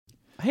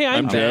Hey,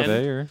 I'm Ben.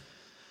 Jeff.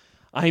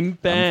 I'm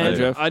Ben.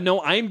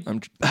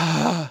 I'm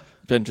Jeff.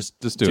 Ben, just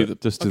do it.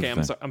 Just do okay,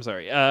 the thing. I'm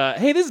sorry.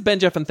 Hey, this is Ben,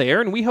 Jeff, and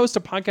Thayer, and we host a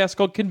podcast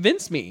called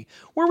Convince Me,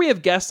 where we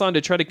have guests on to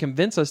try to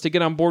convince us to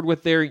get on board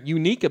with their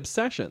unique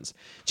obsessions.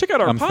 Check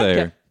out our podcast.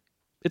 Thayer.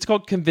 It's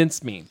called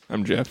Convince Me.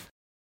 I'm Jeff.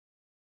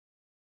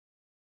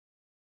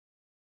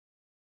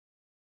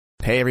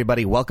 Hey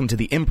everybody, welcome to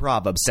the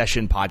Improv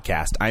Obsession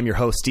Podcast. I'm your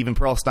host, Stephen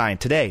Pearlstein.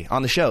 Today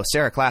on the show,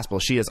 Sarah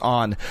Claspell. She is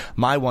on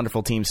my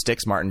wonderful team,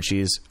 Styx Martin.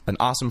 She's an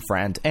awesome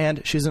friend,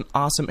 and she's an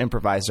awesome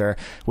improviser,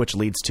 which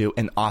leads to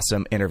an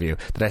awesome interview.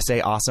 Did I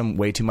say awesome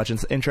way too much in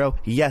the intro?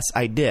 Yes,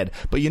 I did.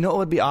 But you know what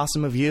would be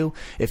awesome of you?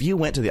 If you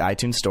went to the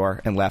iTunes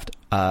store and left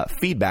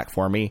feedback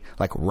for me,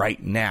 like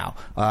right now.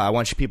 I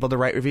want you people to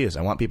write reviews.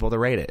 I want people to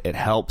rate it. It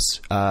helps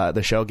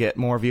the show get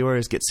more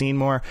viewers, get seen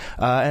more,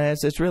 and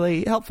it's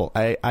really helpful.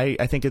 I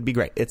think it'd be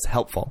great. It's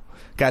helpful.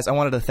 Guys, I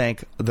wanted to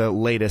thank the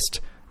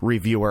latest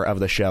reviewer of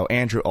the show,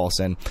 Andrew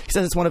Olson. He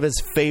says it's one of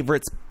his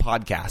favorites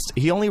podcasts.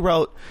 He only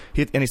wrote,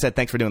 and he said,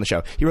 thanks for doing the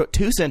show. He wrote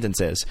 2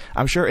 sentences.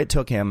 I'm sure it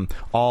took him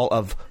all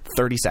of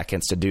 30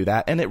 seconds to do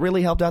that, and it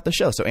really helped out the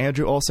show. So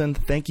Andrew Olson,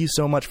 thank you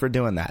so much for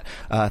doing that.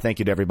 Thank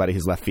you to everybody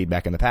who's left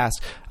feedback in the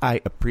past.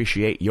 I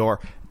appreciate your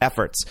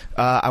efforts.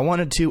 I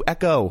wanted to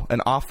echo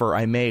an offer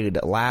I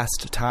made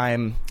last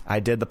time I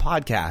did the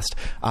podcast.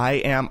 I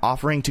am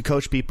offering to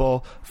coach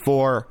people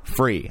for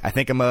free. I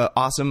think I'm an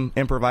awesome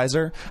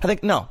improviser. I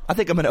think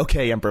I'm an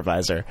okay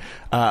improviser,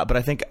 but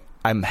I think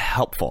I'm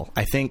helpful.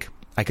 I think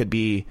I could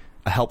be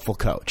a helpful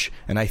coach,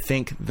 and I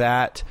think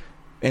that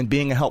in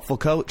being a helpful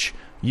coach,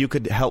 you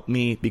could help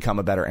me become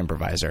a better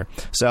improviser.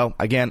 So,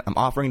 again, I'm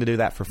offering to do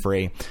that for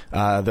free.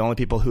 The only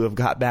people who have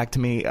got back to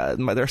me,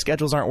 their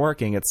schedules aren't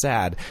working. It's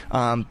sad.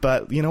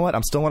 But you know what?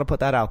 I'm still want to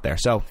put that out there.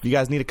 So, if you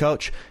guys need a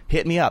coach,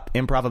 hit me up,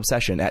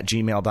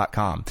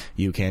 improvobsession@gmail.com.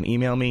 You can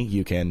email me.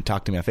 You can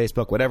talk to me on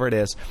Facebook, whatever it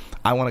is.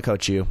 I want to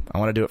coach you. I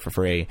want to do it for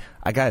free.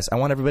 Guys, I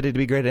want everybody to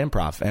be great at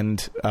improv,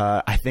 and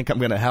I think I'm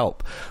going to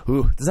help.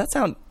 Ooh, does that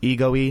sound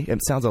ego-y? It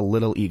sounds a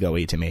little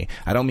ego-y to me.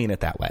 I don't mean it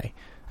that way.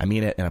 I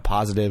mean it in a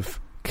positive,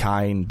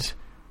 kind,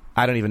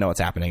 I don't even know what's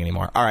happening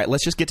anymore. All right,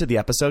 let's just get to the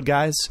episode,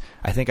 guys.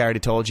 I think I already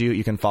told you.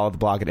 You can follow the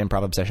blog at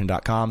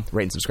improvobsession.com.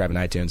 Rate and subscribe on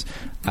iTunes.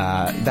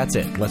 That's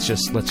it. Let's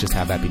just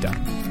have that be done.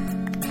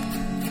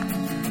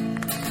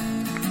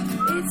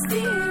 It's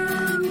the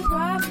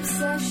Improv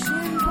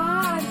Obsession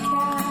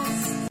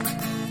Podcast.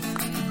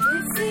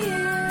 It's the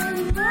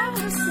Improv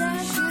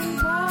Obsession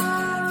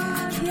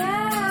Podcast.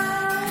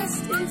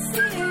 It's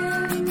the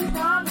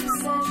Improv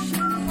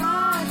Obsession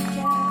Podcast.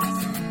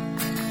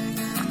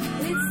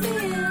 It's the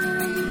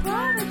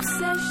Improv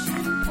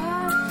Obsession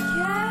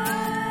Podcast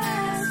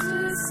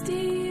with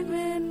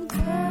Stephen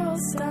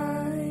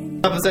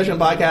Pearlstein. Obsession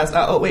Podcast.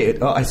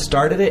 I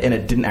started it and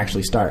it didn't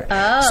actually start.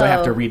 Oh. So I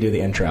have to redo the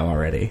intro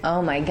already.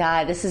 Oh my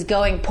God, this is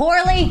going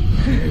poorly.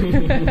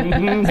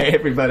 Hey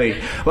everybody,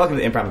 welcome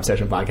to the Improv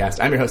Obsession Podcast.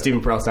 I'm your host,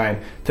 Stephen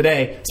Pearlstein.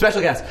 Today,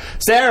 special guest,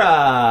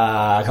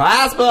 Sarah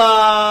Claspell.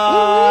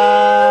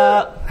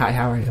 Hi,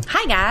 how are you?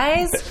 Hi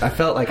guys. I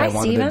felt like Hi, I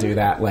wanted Steven. to do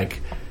that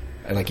like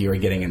you were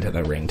getting into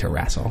the ring to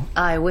wrestle.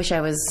 I wish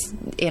I was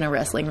in a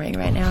wrestling ring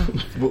right now.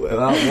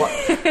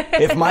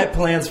 If my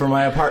plans for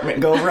my apartment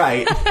go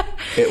right,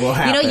 it will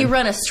happen. You know, you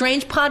run a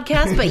strange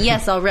podcast, but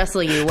yes, I'll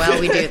wrestle you while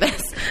we do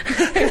this.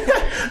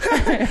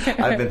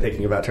 I've been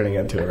thinking about turning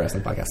it into a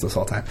wrestling podcast this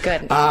whole time.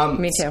 Good.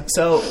 Me too.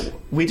 So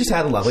we just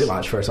had a lovely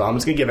launch first of all. I'm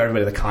just going to give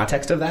everybody the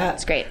context of that.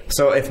 It's great.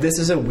 So if this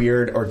is a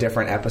weird or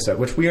different episode,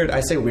 which weird, I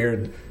say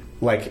weird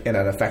like in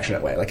an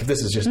affectionate way. Like if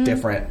this is just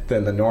different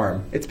than the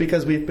norm, it's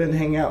because we've been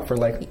hanging out for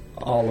like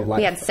all of life.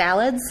 We had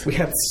salads. We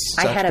had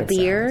I had a good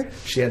beer.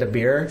 salads. She had a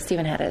beer.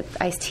 Steven had an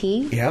iced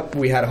tea. Yep.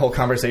 We had a whole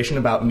conversation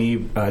about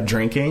me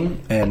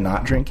drinking and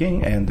not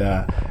drinking and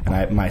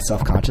my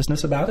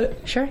self-consciousness about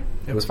it. Sure.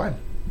 It was fine.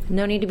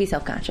 No need to be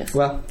self-conscious.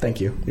 Well,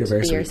 thank you. You're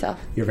very be sweet. yourself.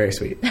 You're very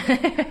sweet.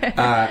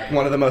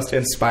 One of the most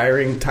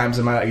inspiring times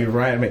in my life. You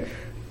reminded me.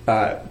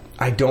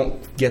 I don't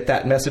get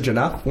that message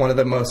enough. I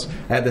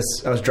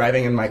was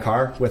driving in my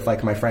car with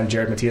like my friend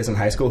Jared Matias in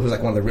high school, who's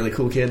like one of the really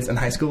cool kids in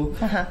high school.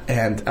 Uh-huh.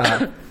 And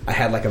I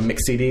had like a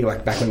mix CD,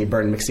 like back when you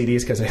burned mix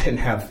CDs because I didn't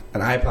have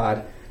an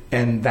iPod.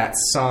 And that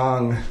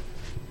song,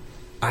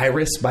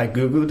 Iris by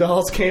Goo Goo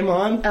Dolls came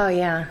on. Oh,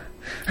 yeah.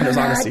 And it was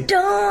honestly, I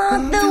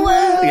don't want the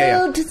world.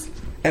 Yeah. to-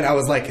 And I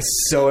was like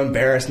so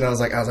embarrassed, and I was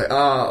like,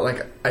 oh,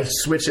 like I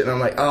switched it, and I'm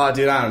like, oh,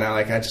 dude, I don't know,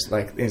 like I just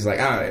like he's like,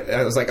 I don't know.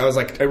 I was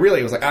like, I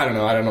really was like, I don't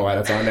know why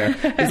that's on there.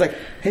 He's like,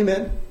 hey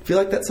man, if you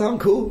like that song,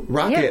 cool,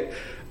 rock it.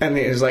 And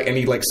he was like, and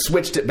he like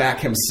switched it back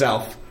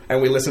himself,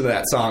 and we listened to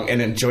that song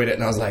and enjoyed it,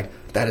 and I was like,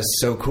 that is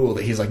so cool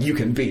that he's like, you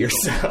can be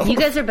yourself. You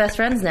guys are best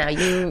friends now.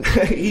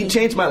 He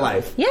changed my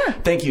life. Yeah.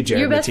 Thank you,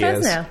 Jared You're best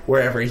Matias, friends now.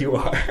 wherever you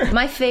are.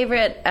 My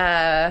favorite,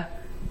 I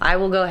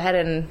will go ahead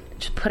and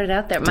just put it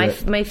out there.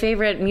 My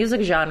favorite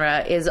music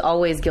genre is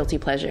always guilty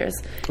pleasures.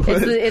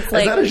 It's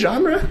like, is that a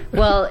genre?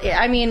 Well,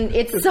 I mean,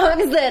 it's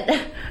songs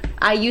that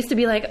I used to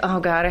be like, oh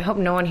God, I hope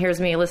no one hears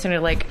me listening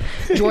to like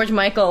George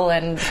Michael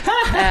and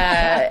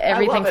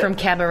everything from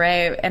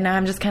Cabaret. And now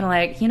I'm just kind of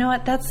like, you know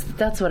what?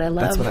 That's what I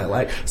love. That's what I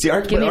like. See,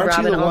 aren't Give me you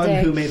Robin the all one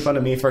day. who made fun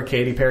of me for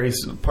Katy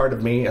Perry's Part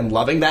of Me and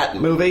loving that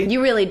movie?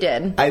 You really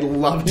did. I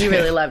loved it. You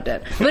really loved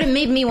it. But it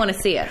made me want to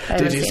see it. I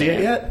Did haven't you seen see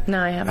it yet? No,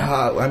 I haven't.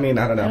 I mean,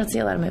 I don't know. I don't see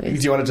a lot of movies.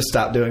 Do you want to just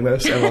stop doing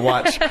this and we'll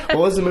watch? What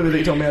was the movie that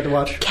you told me I had to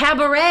watch?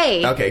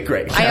 Cabaret. Okay,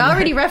 great. I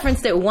already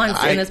referenced it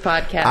once in this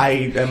podcast. I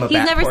am a He's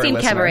never backcourt seen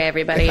listener. Cabaret,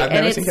 everybody. I've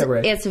never seen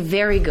Cabaret. It's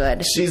very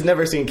good. She's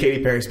never seen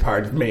Katy Perry's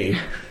Part of Me,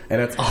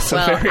 and it's also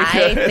Well, very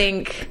I good.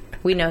 think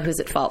we know who's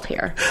at fault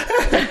here.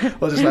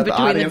 We'll just let the Between the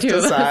audience two of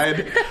us.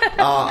 decide.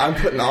 I'm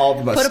putting all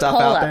of my Put a stuff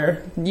poll out up.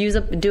 there.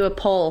 Do a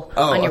poll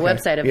Oh, on your okay.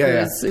 website of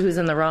Yeah, who's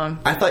in the wrong.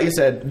 I thought you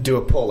said do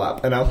a pull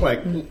up, and I was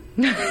like,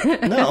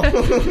 no.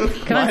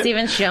 Come on,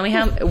 Steven, show me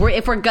how.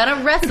 If we're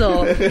gonna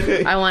wrestle,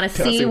 I want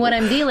to see what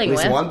I'm dealing At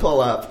least with. one pull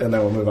up, and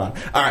then we'll move on.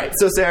 All right,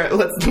 so Sarah,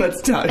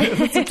 let's talk.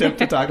 Let's attempt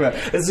to talk about.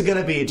 This is going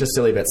to be just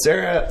silly bits.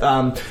 Sarah,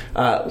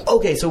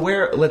 okay, so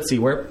let's see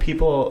where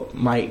people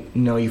might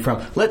know you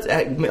from.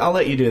 I'll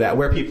let you do that.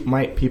 Where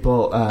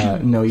people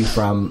know you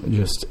from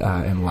just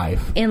in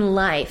life? In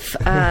life,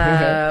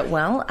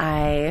 well,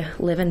 I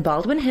live in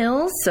Baldwin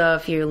Hills, so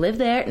if you live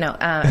there, no,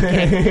 I'm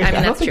kidding. I mean, I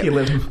don't that's think true. you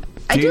live in.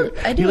 I do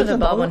you live in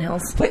Baldwin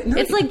Hills. Wait, no,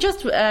 it's like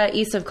just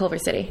east of Culver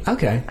City.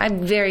 Okay. I'm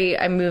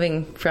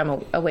moving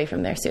away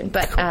from there soon,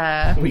 but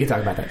we can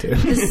talk about that too.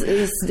 this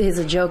is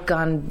a joke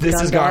gone. This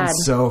has gone bad.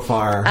 so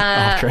far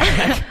off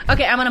track.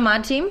 Okay, I'm on a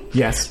mod team.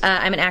 Yes.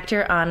 I'm an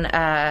actor on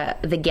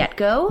The Get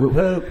Go, Whoop,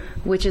 whoop.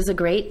 which is a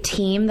great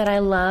team that I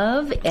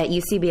love at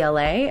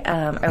UCBLA.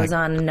 I was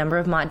on a number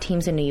of mod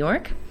teams in New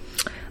York.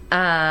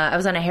 I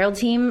was on a Herald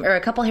team, or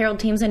a couple Herald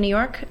teams in New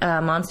York,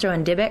 Monstro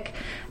and Dybbuk.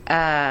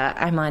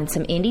 I'm on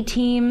some indie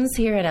teams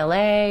here in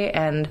LA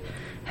and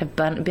have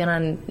been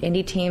on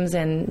indie teams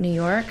in New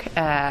York.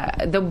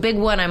 The big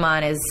one I'm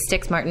on is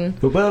Styx Martin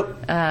Whoop,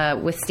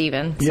 whoop. with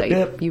Steven. So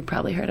Yep. you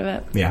probably heard of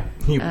it. Yeah,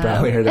 you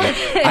probably heard of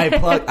it.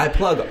 I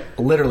plug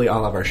literally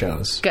all of our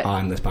shows Good.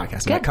 on this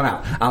podcast. Good. And come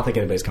out. I don't think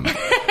anybody's coming out.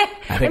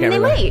 I think I mean,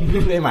 everybody. they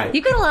might. They might.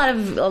 You got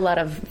a lot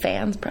of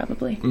fans,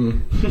 probably.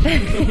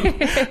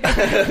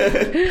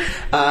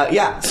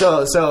 Yeah.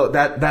 So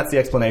that's the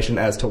explanation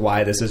as to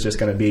why this is just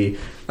going to be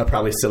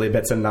probably silly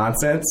bits and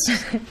nonsense.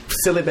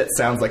 Silly bits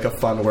sounds like a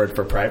fun word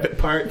for private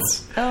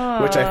parts, which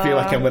I feel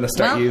like I'm going to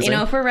start Well, using.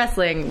 if we're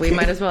wrestling, we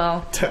might as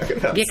well Talk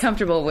about get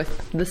comfortable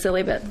with the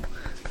silly bit.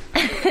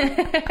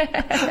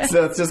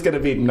 So it's just going to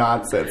be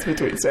nonsense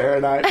between Sarah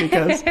and I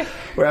because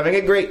we're having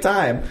a great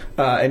time,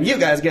 and you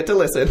guys get to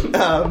listen.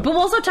 But we'll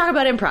also talk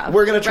about improv.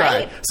 We're going to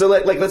try. right? So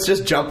let's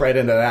just jump right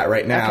into that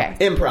right now.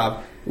 Okay.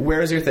 Improv.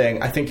 Where's your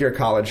thing? I think you're a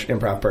college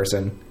improv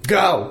person.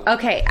 Go!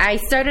 Okay, I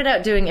started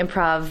out doing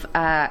improv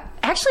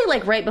actually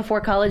like right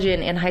before college.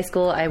 In high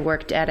school, I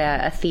worked at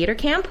a theater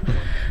camp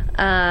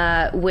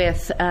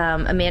with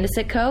Amanda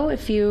Sitko,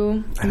 if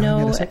you know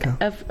Amanda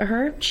Sitko. of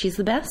her. She's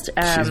the best.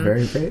 She's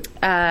very great.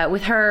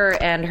 With her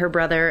and her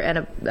brother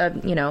and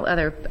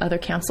other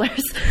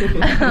counselors,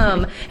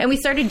 and we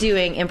started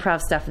doing improv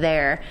stuff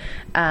there,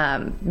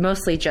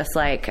 mostly just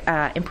like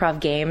improv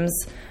games.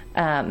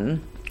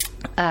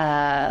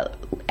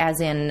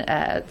 As in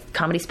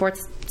comedy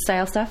sports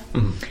style stuff.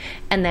 Mm-hmm.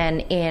 And then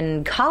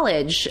in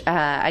college,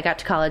 I got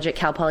to college at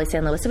Cal Poly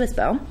San Luis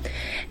Obispo,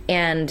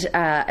 and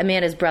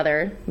Amanda's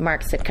brother,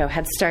 Mark Sitko,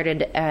 had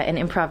started an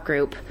improv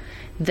group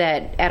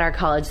that at our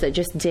college that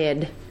just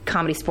did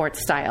comedy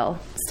sports style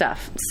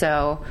stuff.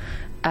 So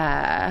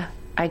I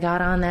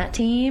got on that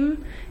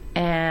team,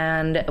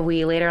 and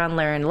we later on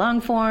learned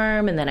long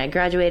form, and then I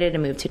graduated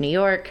and moved to New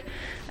York.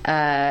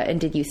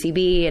 And did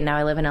UCB, and now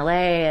I live in LA,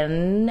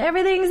 and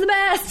everything's the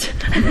best.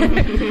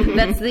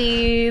 That's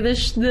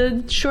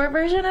the short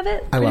version of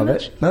it. I love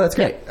much. it. No, that's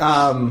great.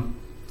 Yeah.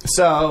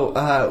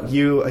 So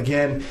you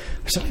again,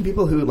 there's so many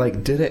people who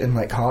like did it in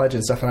like college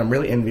and stuff, and I'm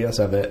really envious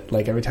of it.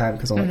 Like every time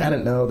because I'm like, I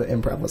didn't know that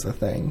improv was a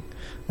thing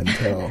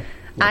until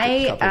like,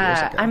 a couple years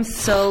ago. I'm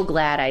so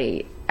glad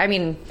I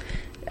mean,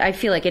 I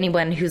feel like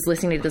anyone who's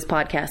listening to this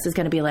podcast is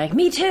going to be like,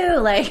 me too.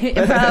 Like,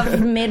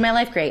 improv made my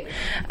life great.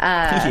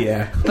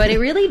 Yeah. But it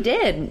really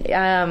did.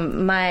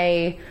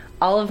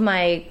 All of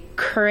my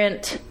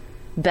current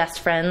best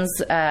friends,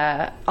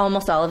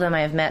 almost all of them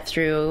I have met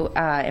through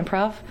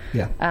improv.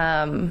 Yeah.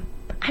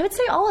 I would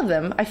say all of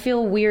them. I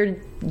feel weird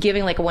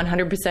giving like a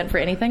 100% for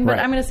anything, but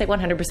Right. I'm going to say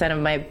 100% of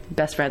my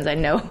best friends I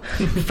know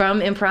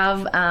from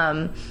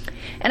improv.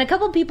 And a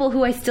couple people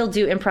who I still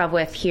do improv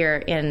with here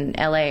in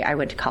LA I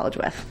went to college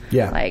with.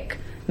 Yeah. Like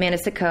Amanda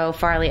Sitko,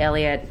 Farley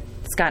Elliott,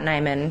 Scott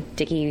Nyman,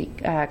 Dickie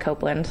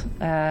Copeland.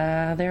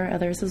 There are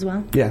others as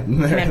well. Yeah.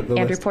 Andrew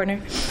list-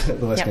 Portner.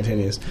 The list Yeah.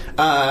 continues.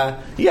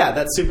 Yeah,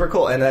 that's super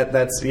cool, and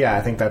that's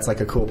I think that's like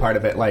a cool part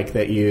of it. Like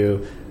that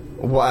you,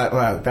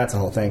 well, that's the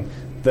whole thing.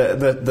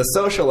 The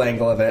social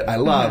angle of it, I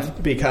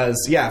love because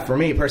for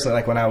me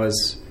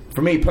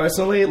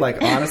personally,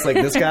 like honestly,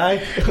 like this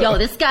guy, Yo,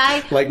 this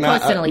guy, like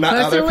not personally,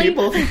 other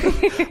people,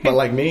 but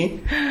like me,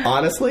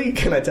 honestly,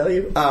 can I tell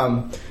you?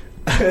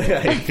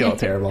 I feel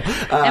terrible.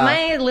 Am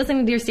I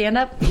listening to your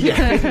stand-up?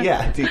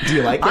 Yeah. Do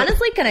you like it?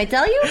 Honestly, can I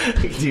tell you?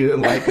 Do you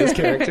like this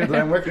character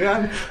that I'm working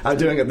on? I'm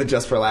doing it the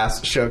Just for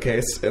Laughs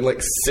showcase in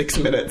like 6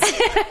 minutes.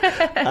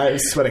 I'm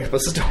sweating up a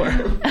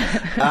storm.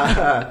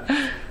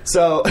 I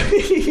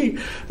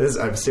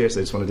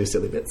seriously just want to do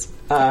silly bits.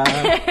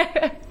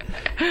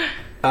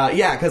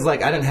 Yeah, because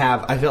like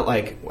I felt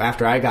like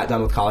after I got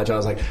done with college, I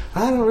was like,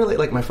 I don't really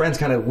like. My friends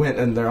kind of went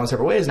in their own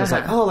separate ways, and it's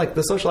like, oh, like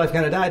the social life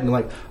kind of died, and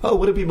like, oh,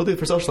 what do people do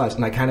for social lives?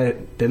 And I kind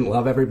of didn't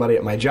love everybody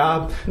at my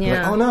job.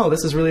 Yeah. Like, oh no,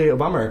 this is really a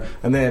bummer.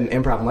 And then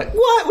improv, I'm like,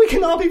 what? We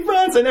can all be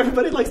friends, and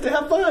everybody likes to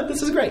have fun.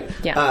 This is great.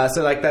 Yeah.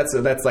 So like that's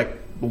like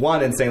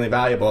one, insanely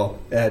valuable.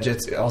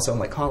 Just also in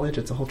like college,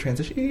 it's a whole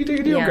transition. You're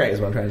doing great, is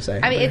what I'm trying to say.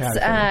 I mean,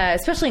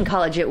 it's especially in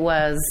college, it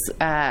was.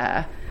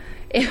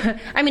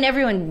 I mean,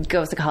 everyone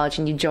goes to college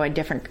and you join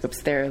different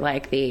groups. They're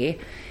like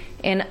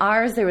in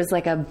ours, there was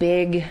like a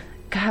big,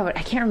 God,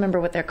 I can't remember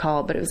what they're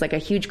called, but it was like a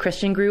huge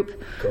Christian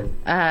group. Cool.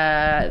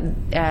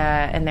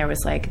 And there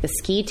was like the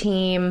ski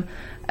team,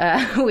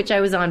 which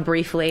I was on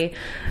briefly.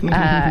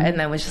 And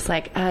then was just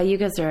like, you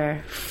guys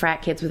are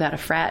frat kids without a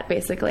frat,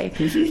 basically.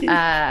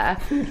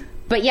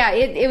 But yeah,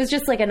 it was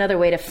just like another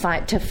way to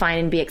find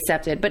and be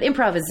accepted. But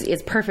improv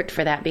is perfect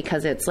for that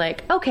because it's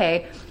like,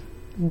 okay,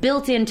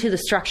 built into the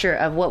structure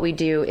of what we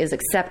do is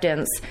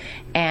acceptance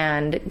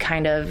and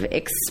kind of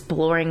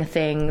exploring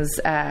things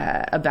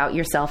about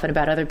yourself and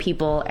about other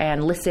people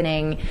and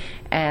listening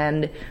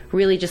and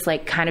really just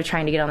like kind of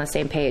trying to get on the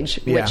same page,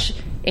 which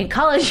in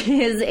college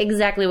is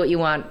exactly what you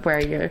want,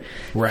 where you're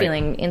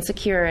feeling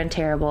insecure and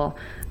terrible.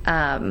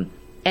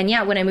 And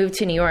yeah, when I moved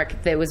to New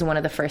York, that was one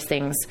of the first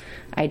things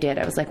I did.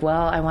 I was like,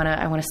 well, I want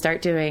to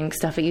start doing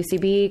stuff at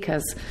UCB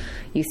because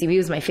UCB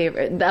was my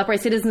favorite. The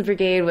Upright Citizens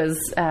Brigade was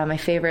my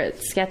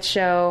favorite sketch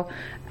show.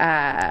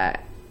 And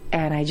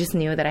I just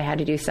knew that I had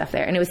to do stuff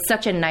there. And it was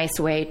such a nice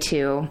way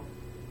to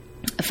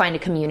find a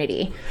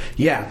community.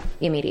 Yeah.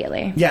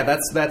 Immediately. Yeah,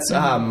 that's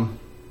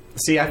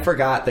see, I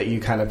forgot that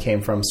you kind of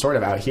came from sort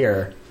of out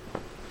here.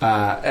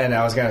 And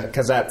I was going to,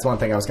 because that's one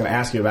thing I was going to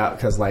ask you about,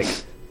 because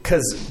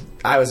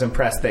I was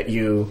impressed that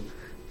you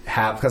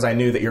have, because I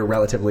knew that you're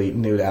relatively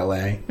new to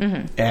LA,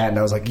 and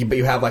I was like, but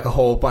you have like a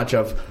whole bunch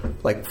of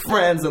like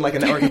friends and like a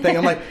networking thing.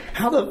 I'm like,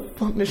 how the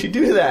fuck did she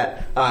do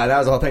that? That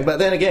was the whole thing. But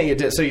then again, you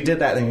did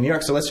that thing in New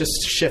York. So let's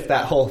just shift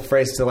that whole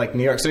phrase to like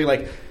New York. So you're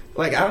like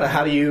I don't know,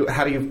 how do you?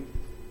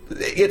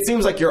 It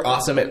seems like you're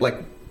awesome at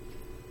like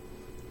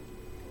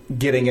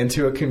getting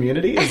into a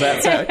community. Does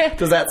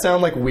that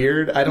sound like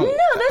weird? I don't. No,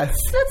 that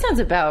sounds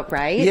about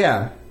right.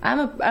 Yeah.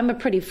 I'm a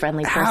pretty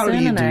friendly person. How do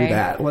you do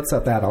that? What's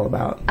that all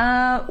about?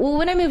 Well,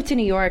 when I moved to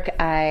New York,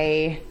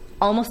 I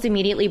almost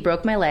immediately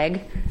broke my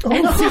leg. So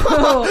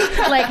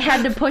like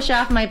had to push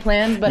off my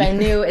plans, but I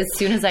knew as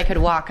soon as I could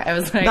walk, I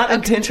was like, not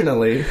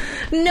intentionally.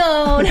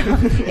 No.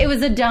 It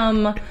was a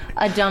dumb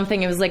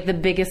thing. It was like the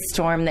biggest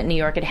storm that New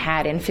York had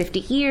had in 50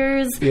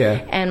 years.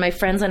 Yeah. And my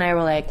friends and I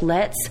were like,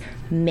 let's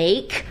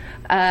make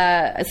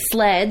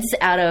sleds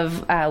out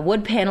of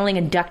wood paneling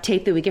and duct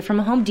tape that we get from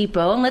a Home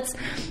Depot, and let's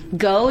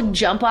go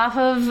jump off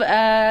of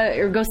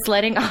or go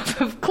sledding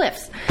off of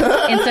cliffs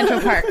in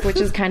Central Park, which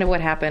is kind of what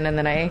happened. And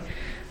then I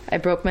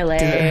broke my leg.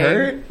 Did it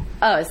hurt?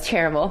 Oh, it was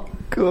terrible.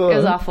 Cool. It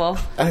was awful.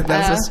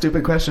 That's a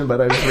stupid question, but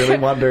I just really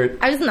wondered.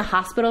 I was in the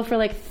hospital for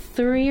like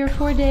 3 or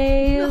 4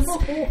 days,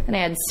 and I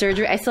had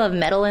surgery. I still have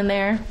metal in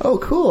there. Oh,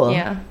 cool.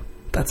 Yeah.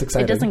 That's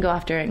exciting. It doesn't go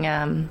off during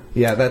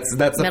yeah, that's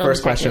the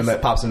first question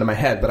that pops into my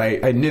head, but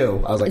I knew.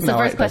 I was like, it's no,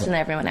 the first question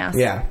that everyone asks.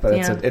 Yeah, but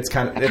it's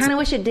kind of... I kind of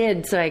wish it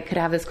did, so I could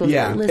have this cool...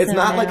 Yeah, it's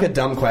not like a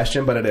dumb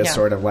question, but it is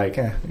sort of like...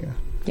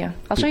 Yeah,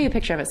 I'll show you a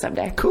picture of it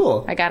someday.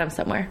 Cool. I got them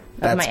somewhere.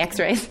 Of my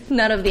x-rays.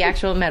 None of the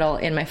actual metal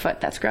in my foot.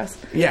 That's gross.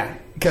 Yeah,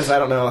 because I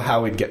don't know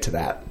how we'd get to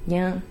that.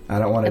 Yeah. I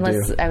don't want to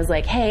do... I was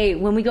like, hey,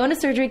 when we go into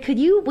surgery,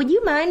 would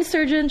you mind,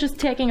 surgeon, just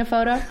taking a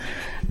photo?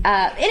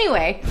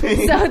 Anyway,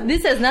 so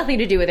this has nothing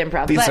to do with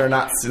improv. These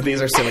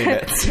are silly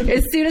bits.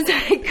 As soon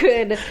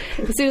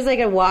as I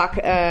could walk,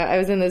 I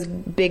was in this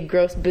big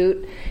gross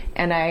boot,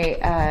 and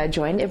I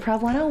joined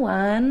Improv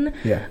 101.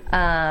 Yeah.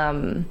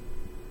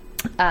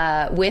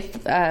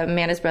 With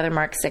Amanda's brother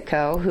Mark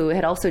Sitko, who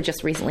had also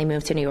just recently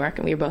moved to New York,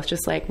 and we were both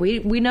just like, we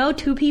know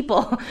 2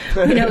 people.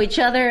 We know each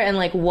other and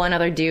like one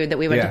other dude that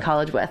we went to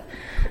college with.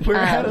 We're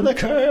ahead of the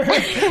curve.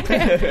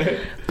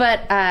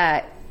 But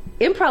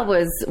improv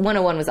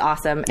 101 was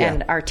awesome,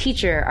 and our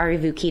teacher, Ari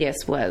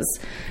Voukidis, was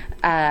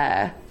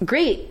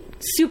great.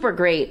 Super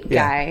great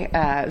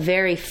guy,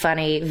 very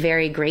funny,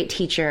 very great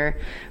teacher,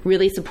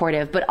 really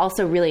supportive, but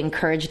also really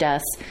encouraged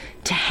us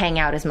to hang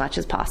out as much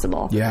as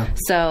possible. Yeah.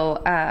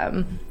 So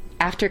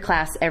after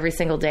class every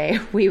single day,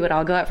 we would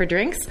all go out for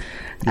drinks,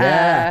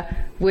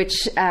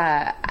 which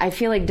I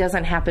feel like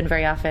doesn't happen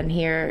very often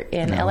here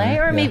in LA,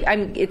 or maybe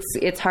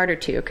it's harder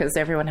to because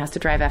everyone has to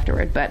drive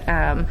afterward.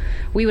 But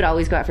we would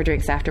always go out for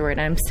drinks afterward,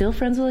 and I'm still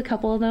friends with a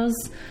couple of those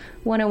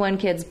 101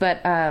 kids,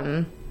 but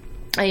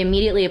I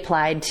immediately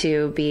applied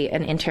to be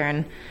an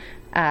intern,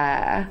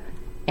 and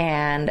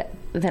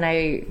then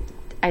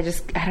I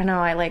don't know,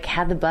 I like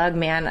had the bug,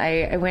 man.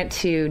 I went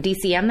to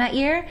DCM that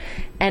year,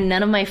 and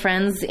none of my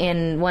friends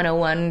in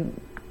 101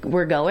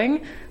 were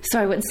going, so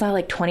I went and saw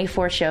like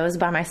 24 shows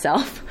by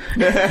myself. I'd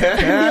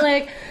be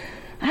like,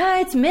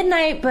 it's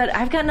midnight, but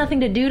I've got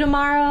nothing to do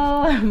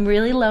tomorrow. I'm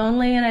really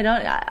lonely, and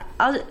I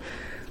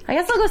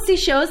guess I'll go see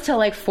shows till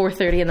like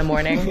 4:30 in the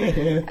morning.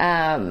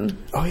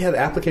 Oh yeah, the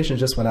application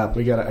just went up.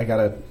 We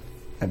gotta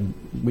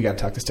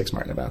talk to Styx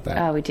Martin about that.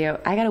 Oh, we do.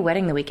 I got a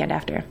wedding the weekend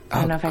after. I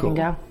don't know if I can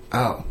go.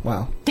 Oh,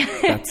 well.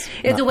 That's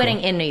it's a wedding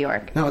in New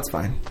York. No, it's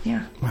fine.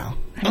 Yeah. Wow.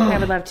 I think I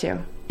would love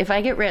to. If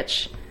I get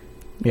rich,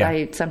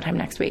 sometime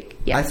next week.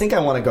 Yes. I think I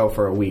want to go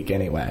for a week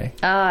anyway.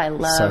 Oh, I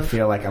love. So I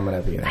feel like I'm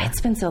going to be there. It's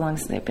been so long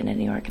since I've been in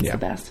New York. It's the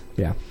best.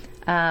 Yeah.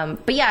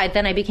 But yeah,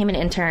 then I became an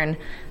intern,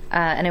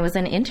 and I was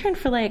an intern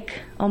for like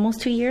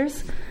almost 2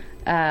 years,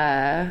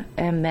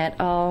 and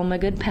met all my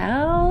good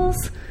pals.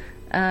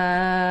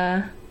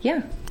 Yeah.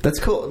 That's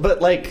cool.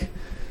 But like,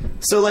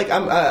 so like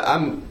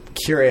I'm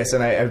curious,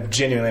 and I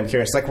genuinely am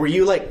curious. Like, were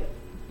you like,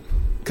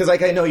 because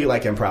like I know you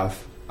like improv,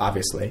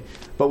 obviously,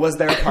 but was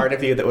there a part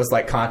of you that was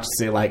like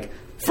consciously like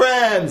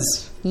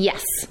Friends?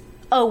 Yes.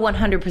 Oh,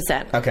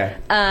 100%. Okay.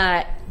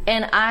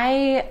 And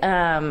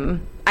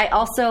I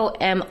also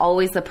am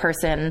always the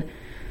person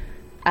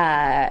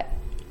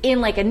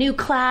in like a new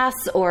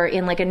class or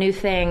in like a new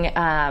thing,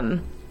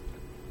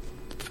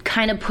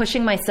 kind of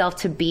pushing myself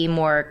to be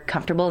more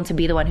comfortable and to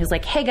be the one who's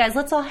like, hey guys,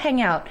 let's all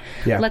hang out.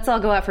 Yeah. Let's all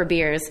go out for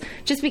beers.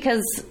 Just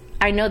because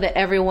I know that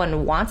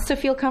everyone wants to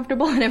feel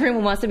comfortable and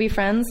everyone wants to be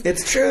friends.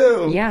 It's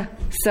true. Yeah.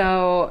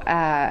 So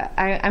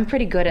I'm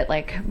pretty good at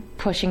like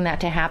pushing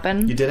that to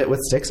happen. You did it with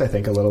Styx, I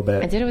think, a little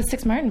bit. I did it with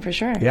Styx Martin for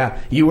sure.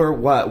 Yeah. You were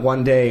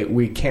one day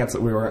we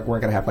canceled. We weren't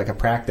going to have like a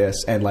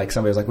practice, and like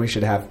somebody was like, we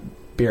should have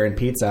beer and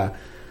pizza,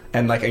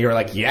 and like you were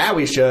like, yeah,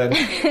 we should.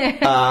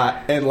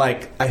 And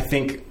like I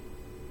think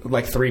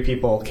like 3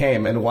 people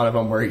came, and one of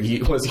them was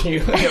you, and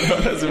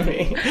it was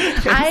me.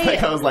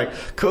 I was like,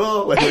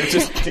 cool. Like, we're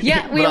just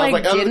yeah, we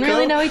like didn't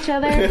really know each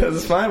other. It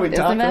was fine. We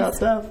talked about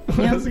stuff. Yep.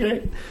 It was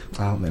great.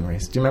 Wow,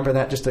 memories. Do you remember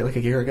that just like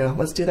a year ago?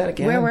 Let's do that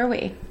again. Where were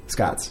we?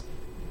 Scott's.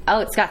 Oh,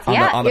 it's Scott's. On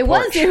Yeah, the it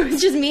was. porch. It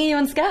was just me, you,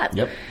 and Scott.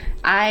 Yep.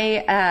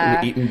 I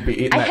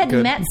had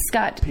met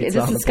Scott. This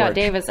is Scott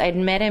Davis. I'd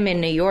met him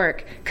in New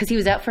York because he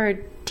was out for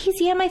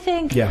TCM, I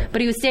think. Yeah.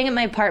 But he was staying at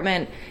my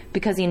apartment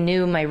because he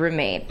knew my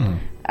roommate.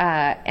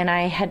 And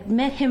I had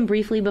met him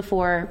briefly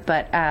before,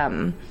 but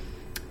when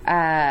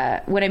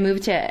I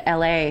moved to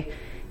LA,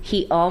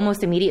 he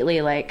almost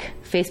immediately like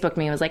Facebooked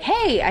me and was like,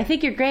 hey, I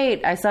think you're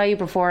great. I saw you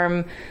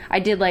perform. I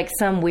did like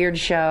some weird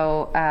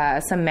show,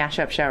 some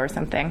mashup show or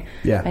something.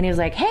 Yeah. And he was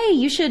like, hey,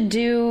 you should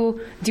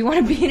do you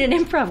want to be in an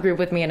improv group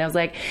with me? And I was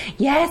like,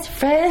 yes,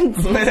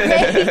 friends.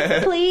 Hey,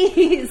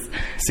 please.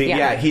 See,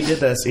 yeah, he did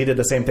this. He did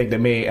the same thing to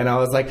me. And I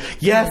was like,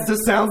 yes,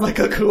 this sounds like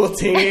a cool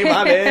team.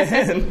 I'm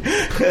in.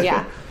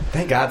 Yeah.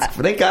 Thank God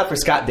for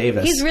Scott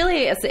Davis. He's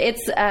really,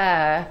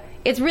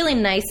 it's really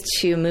nice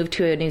to move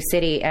to a new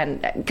city, and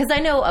because I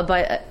know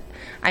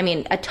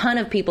a ton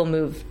of people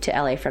move to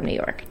LA from New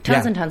York,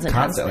 tons and tons.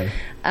 Constantly.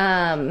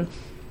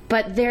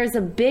 But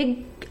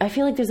I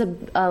feel like there's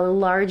a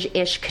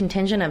large-ish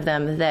contingent of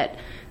them that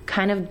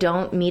kind of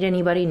don't meet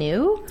anybody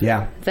new.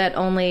 Yeah. That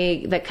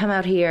come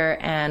out here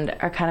and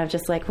are kind of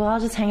just like, well, I'll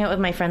just hang out with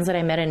my friends that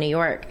I met in New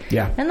York.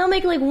 Yeah. And they'll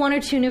make like 1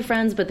 or 2 new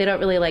friends, but they don't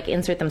really like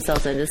insert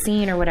themselves into the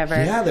scene or whatever.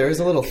 Yeah, there is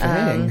a little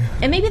thing.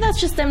 And maybe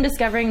that's just them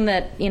discovering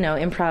that,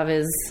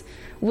 improv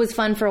was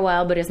fun for a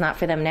while, but is not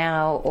for them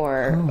now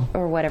or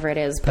whatever it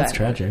is. That's but,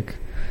 tragic.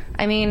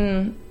 I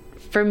mean,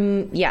 for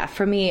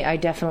me, I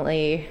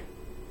definitely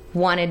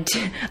wanted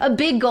a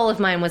big goal of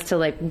mine was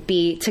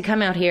to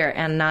come out here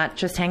and not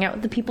just hang out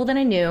with the people that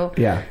I knew.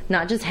 Yeah.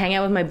 Not just hang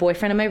out with my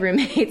boyfriend and my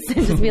roommates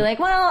and just be like,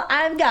 well,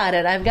 I've got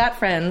it. I've got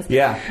friends.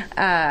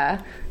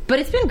 Yeah. But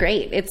it's been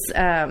great. It's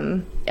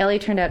LA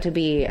turned out to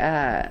be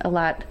a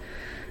lot.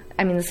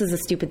 I mean, this is a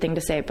stupid thing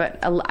to say, but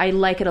I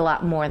like it a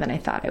lot more than I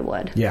thought I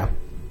would. Yeah.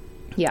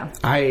 Yeah.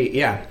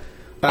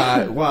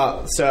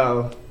 Well,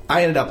 so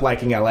I ended up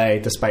liking LA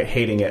despite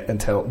hating it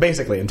until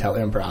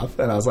improv.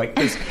 And I was like,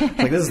 this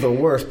is the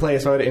worst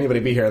place. Why would anybody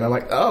be here? And I'm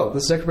like, oh,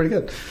 this is actually pretty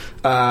good.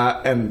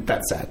 And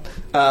that's sad.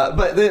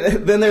 But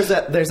then there's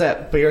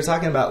that, but you're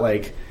talking about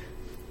like,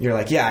 you're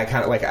like, yeah, I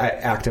kind of like, I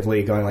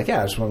actively going like,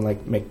 yeah, I just want to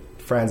like make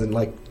friends and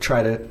like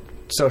try to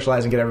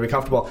socialize and get everybody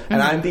comfortable. Mm-hmm.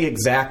 And I'm the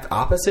exact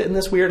opposite in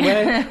this weird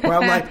way where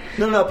I'm like,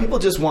 no, people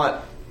just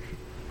want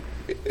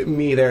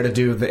me there to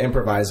do the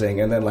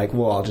improvising, and then like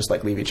we'll all just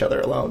like leave each other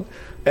alone.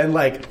 And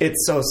like you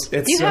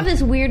have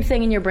this weird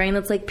thing in your brain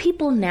that's like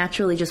people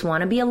naturally just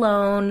want to be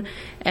alone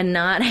and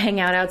not hang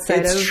out outside.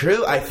 It's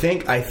true. I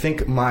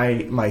think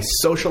my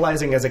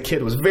socializing as a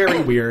kid was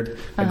very weird.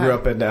 I grew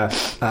up in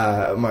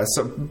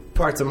some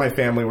parts of my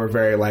family were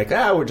very like,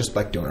 we're just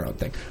like doing our own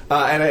thing.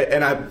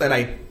 And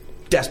I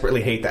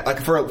desperately hate that.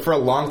 Like for a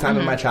long time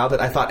in my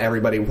childhood, I thought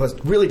everybody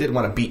really did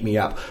want to beat me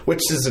up,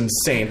 which is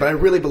insane. But I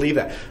really believe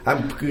that.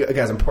 I'm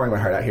pouring my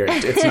heart out here.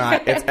 It's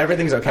not.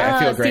 Everything's okay. I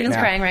feel great Steven's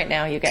now. crying right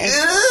now, you guys.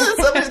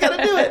 Somebody's got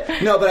to do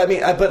it. No, but I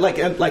mean,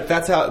 but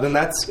that's how. Then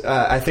that's.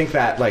 I think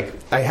that like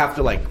I have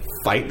to like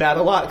fight that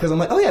a lot because I'm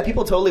like, oh yeah,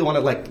 people totally want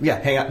to like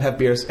hang out and have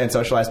beers and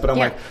socialize. But I'm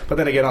like, but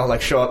then again, I'll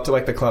like show up to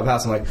like the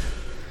clubhouse and like.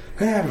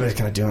 Everybody's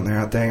kind of doing their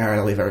own thing. All right,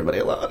 I'll leave everybody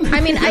alone. I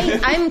mean,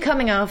 I'm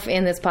coming off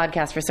in this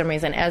podcast for some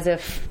reason as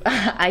if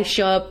I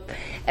show up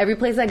every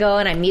place I go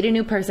and I meet a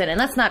new person, and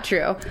that's not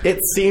true. It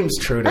seems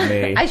true to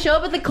me. I show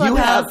up at the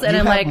clubhouse and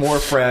I'm like, more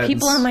friends.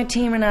 People on my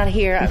team are not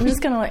here. I'm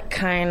just gonna like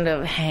kind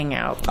of hang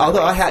out.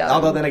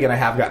 Although then again, I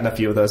have gotten a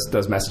few of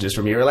those messages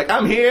from you. You're like,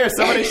 I'm here.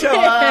 Somebody show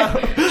up.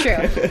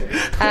 True.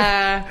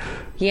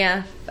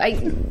 Yeah. I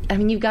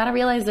mean, you've got to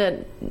realize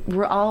that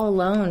we're all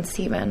alone,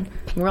 Steven.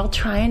 We're all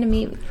trying to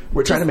meet.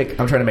 I'm trying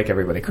to make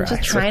everybody cry.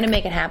 Just trying to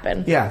make it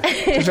happen. Yeah.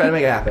 Just trying to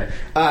make it happen.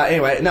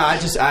 Anyway, no, I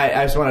just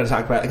wanted to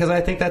talk about it because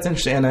I think that's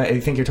interesting and I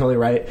think you're totally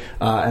right.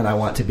 And I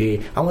want to be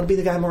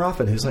the guy more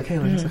often who's like, hey,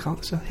 let's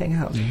hang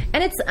out.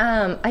 And it's,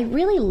 I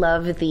really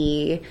love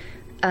the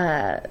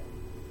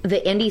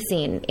indie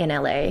scene in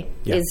LA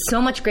is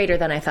so much greater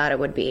than I thought it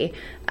would be.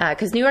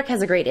 Because New York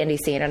has a great indie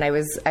scene and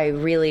I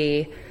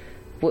really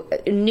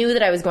knew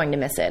that I was going to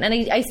miss it. And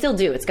I still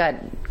do. It's got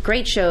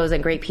great shows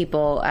and great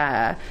people,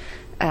 a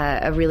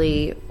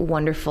really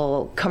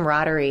wonderful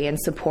camaraderie and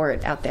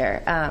support out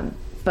there.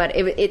 But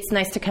it's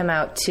nice to come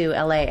out to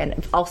LA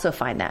and also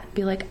find that.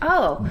 Be like,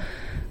 oh,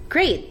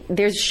 great.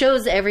 There's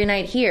shows every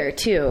night here,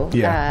 too,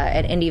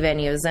 at indie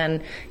venues.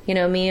 And, you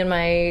know, me and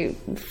my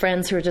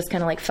friends who are just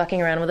kind of like fucking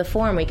around with a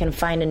forum, we can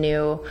find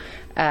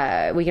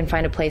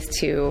a place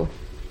to...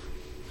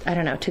 I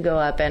don't know, to go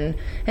up and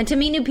to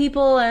meet new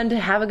people and to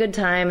have a good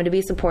time and to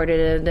be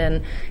supported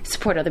and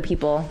support other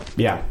people.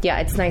 Yeah.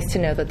 Yeah, it's nice to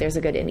know that there's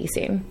a good indie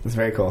scene. It's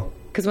very cool.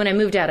 Because when I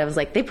moved out, I was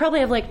like, they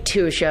probably have like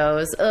 2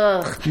 shows,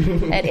 at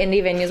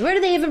indie venues. Where do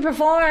they even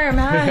perform?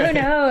 Who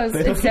knows?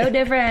 It's so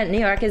different. New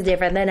York is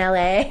different than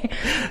LA.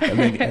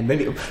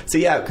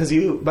 because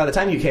by the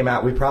time you came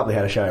out, we probably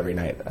had a show every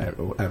night,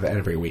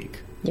 every week.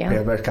 Yeah.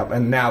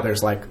 And now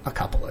there's like a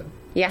couple of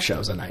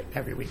shows a night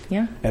every week.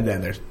 Yeah. And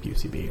then there's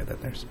UCB, and then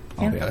there's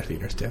all the other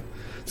theaters too.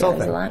 It's a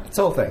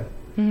whole thing.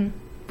 Mm-hmm.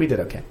 We did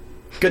okay.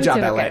 Good job,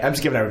 LA. Okay. I'm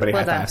just giving everybody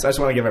high fives. I just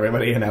want to give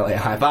everybody in LA a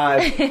high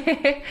five.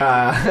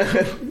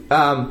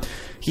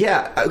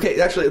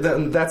 Okay. Actually,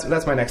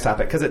 that's my next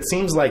topic because it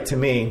seems like to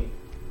me.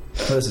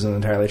 Well, this isn't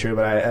entirely true,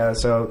 but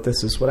so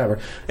this is whatever.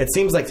 It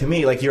seems like to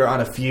me like you're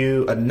on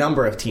a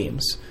number of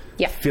teams.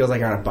 Yeah. Feels like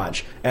you're on a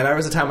bunch. And there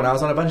was a time when I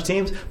was on a bunch of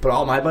teams, but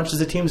all my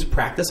bunches of teams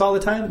practice all the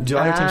time. Do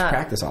all your teams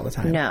practice all the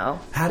time? No.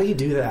 How do you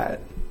do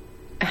that?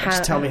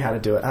 Just tell me how to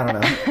do it. I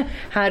don't know.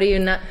 How do you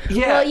not?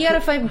 Yeah. Well, you got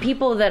to find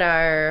people that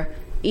are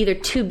either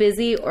too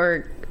busy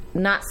or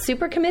not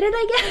super committed,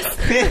 I guess.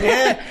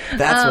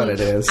 That's what it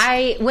is.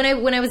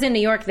 When I was in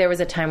New York, there was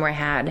a time where I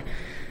had,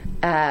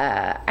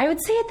 I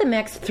would say at the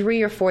max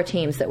 3 or 4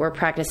 teams that were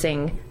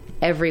practicing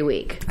every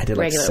week. I did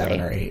like regularly.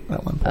 7 or 8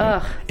 at one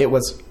point. It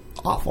was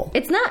awful.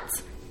 It's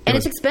nuts. And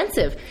it's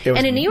expensive.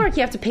 And in New York,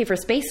 you have to pay for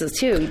spaces,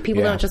 too.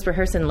 People don't just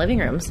rehearse in living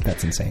rooms.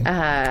 That's insane.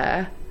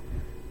 I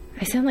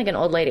sound like an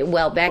old lady.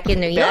 Well, back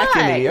in New York,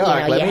 you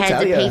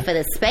had to pay for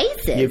the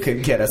spaces. You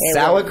could get a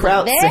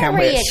sauerkraut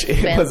sandwich.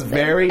 It was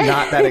very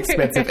not that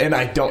expensive. And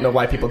I don't know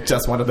why people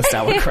just wanted the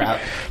sauerkraut.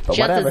 But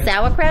just whatever. A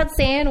sauerkraut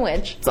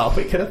sandwich. It's all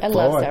we could afford. I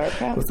love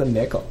sauerkraut. It was a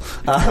nickel.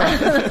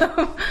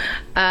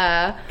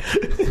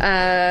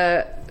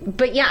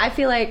 But yeah, I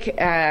feel like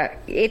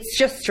it's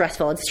just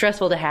stressful. It's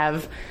stressful to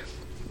have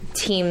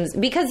teams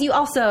because you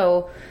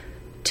also,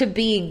 to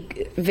be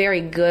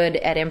very good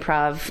at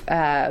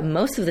improv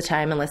most of the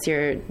time, unless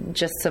you're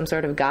just some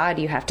sort of god,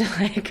 you have to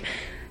like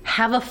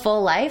have a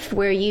full life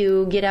where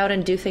you get out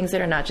and do things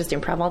that are not just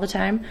improv all the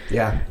time.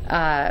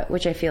 Yeah.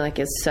 Which I feel like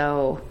is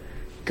so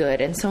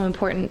good and so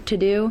important to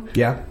do.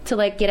 Yeah. To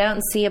like get out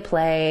and see a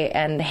play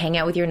and hang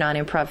out with your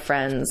non-improv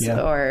friends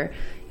or,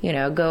 you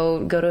know,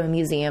 go to a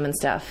museum and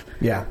stuff.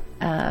 Yeah.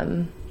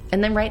 And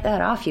then write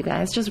that off, you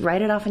guys. Just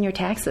write it off on your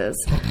taxes.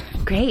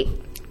 Great.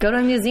 Go to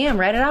a museum,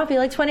 write it off, be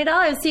like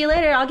 $20. See you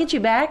later. I'll get you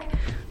back.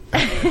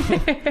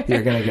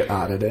 You're going to get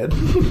audited.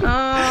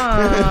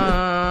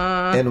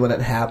 And when it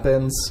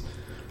happens,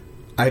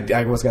 I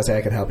was going to say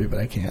I could help you, but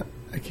I can't.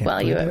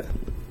 Well,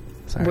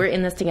 we're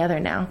in this together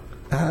now.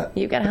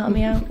 You got to help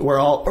me out. We're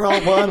all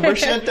one. We're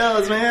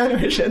Shintos, man.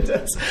 We're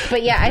Shintos.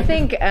 But yeah, I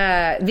think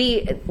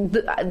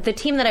the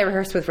team that I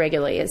rehearse with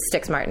regularly is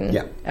Styx Martin.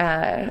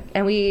 Yeah.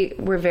 And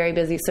we're very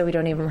busy, so we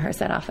don't even rehearse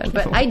that often.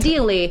 But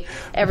ideally,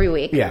 every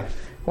week. Yeah.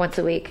 Once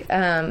a week.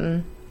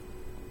 Yeah,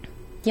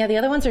 the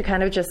other ones are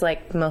kind of just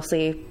like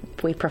mostly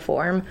we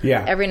perform.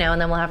 Yeah. Every now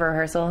and then we'll have a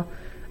rehearsal.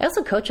 I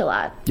also coach a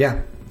lot.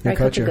 Yeah. I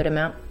coach a good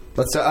amount.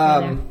 Let's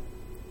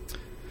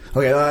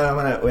okay,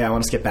 I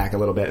want to skip back a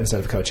little bit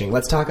instead of coaching.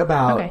 Let's talk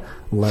about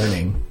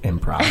learning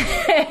improv.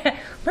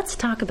 Let's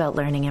talk about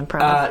learning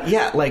improv.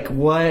 Yeah, like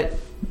what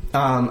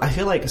I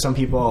feel like some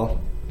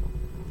people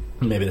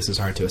maybe this is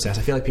hard to assess.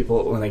 I feel like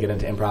people, when they get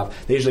into improv,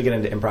 they usually get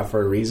into improv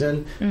for a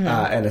reason,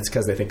 and it's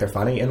because they think they're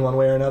funny in one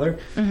way or another.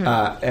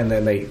 And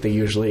then they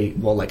usually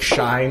will like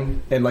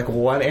shine in like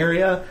one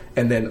area,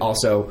 and then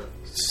also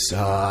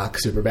suck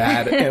super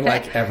bad in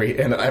like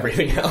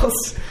everything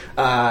else.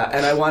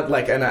 And I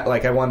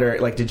wonder,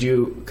 like, did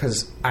you?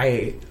 Because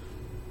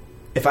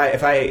if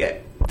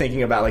I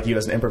thinking about like you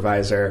as an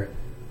improviser.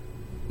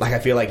 Like, I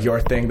feel like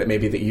your thing that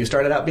maybe that you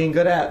started out being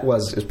good at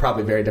is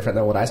probably very different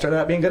than what I started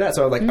out being good at.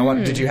 So, like, I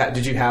wonder, did you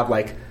have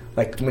like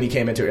when you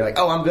came into it, you're like,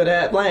 oh, I'm good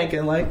at blank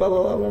and like blah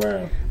blah blah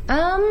blah.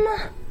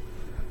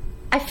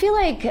 I feel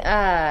like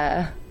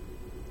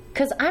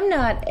because I'm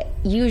not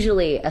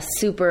usually a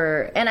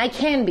super, and I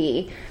can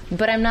be,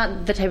 but I'm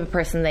not the type of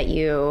person that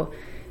you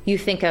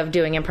think of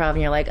doing improv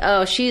and you're like,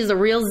 oh, she's a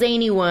real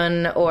zany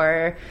one,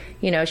 or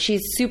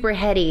she's super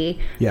heady.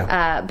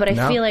 Yeah. But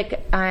I feel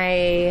like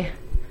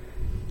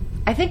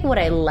I think what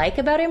I like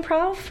about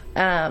improv,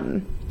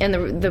 and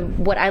the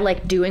what I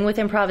like doing with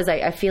improv is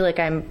I feel like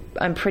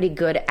I'm pretty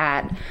good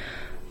at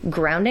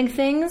grounding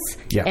things,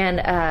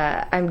 and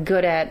I'm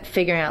good at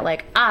figuring out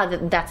like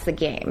that's the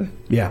game.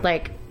 Yeah.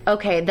 Like,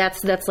 okay, that's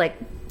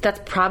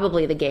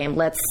probably the game.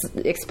 Let's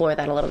explore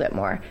that a little bit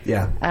more.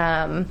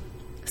 Yeah.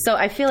 So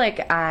I feel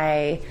like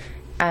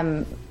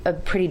I'm a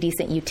pretty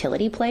decent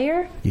utility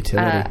player.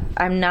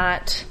 I'm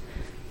not.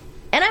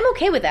 And I'm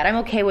okay with that. I'm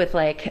okay with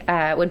like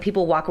when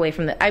people walk away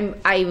from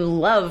I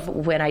love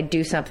when I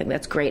do something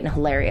that's great and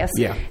hilarious,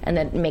 and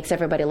that makes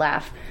everybody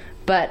laugh.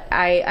 But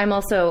I'm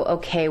also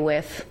okay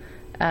with,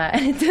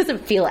 and it doesn't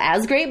feel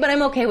as great, but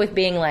I'm okay with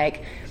being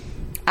like,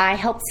 I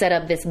helped set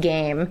up this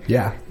game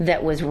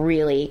that was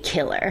really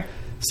killer.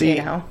 See,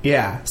 See,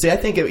 I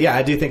think,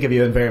 I do think of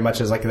you very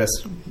much as like this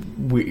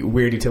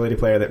weird utility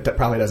player that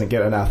probably doesn't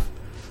get enough.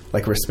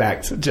 Like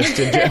respect, just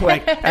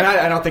like, and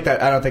I don't think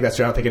that's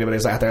true. I don't think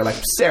anybody's out there like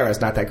Sarah's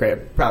not that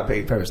great.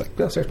 Probably like,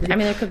 no, Sarah's pretty good. I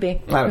mean, there could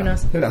be. Who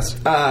knows?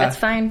 That's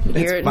fine.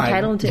 You're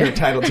entitled to. You're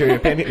entitled to your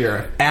opinion. You're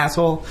an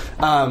asshole.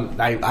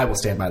 I will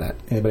stand by that.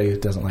 Anybody who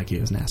doesn't like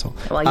you is an asshole.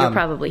 Well, you're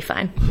probably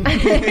fine.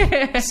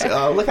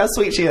 So, look how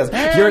sweet she is.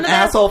 You're an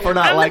asshole for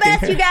not liking her.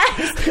 I'm the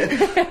best,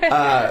 you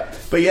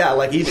guys. But yeah,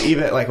 like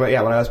even like when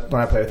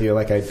I play with you,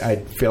 like I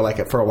feel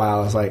like for a while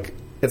I was like,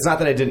 it's not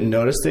that I didn't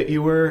notice that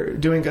you were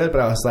doing good,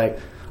 but I was like,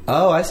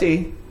 oh, I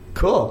see.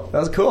 Cool. That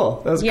was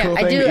cool. That was a cool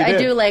thing that you did. I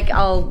do, like,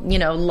 I'll,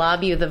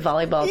 lob you the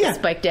volleyball to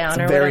spike down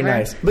or very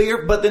whatever. Very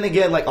nice. But then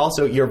again, like,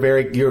 also,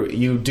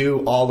 you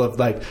do all of,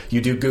 like,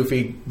 you do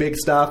goofy big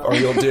stuff, or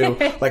you'll do,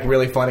 like,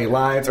 really funny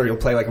lines, or you'll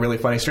play, like, really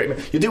funny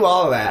straight. You do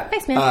all of that.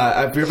 Thanks,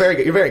 man. You're very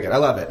good. You're very good. I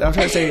love it. I'm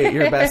trying to say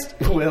you're best.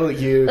 Will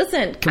you...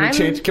 Listen,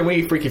 Can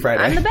we Freaky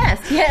Friday? I'm the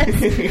best, yes.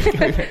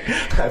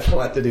 I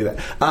want to do that.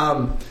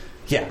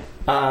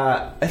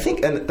 I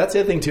think, and that's the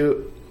other thing,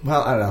 too.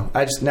 Well, I don't know.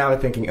 I just now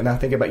thinking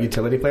about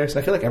utility players,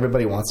 and I feel like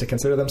everybody wants to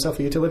consider themselves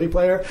a utility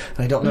player, and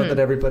I don't know that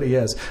everybody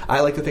is.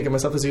 I like to think of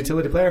myself as a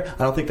utility player.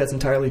 I don't think that's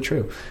entirely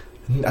true.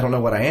 I don't know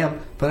what I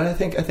am, but I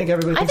think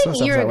everybody thinks of themselves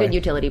that way. You're a good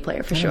utility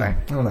player for sure. I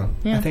don't know.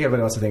 Yeah. I think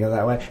everybody wants to think of it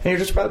that way, and you're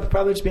just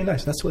probably just being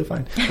nice. That's totally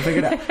fine. We'll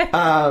figure it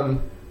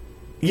out.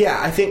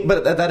 I think,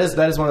 but that is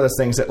one of those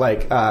things that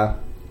like.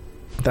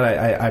 That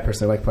I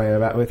personally like playing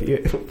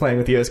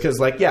with you is because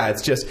like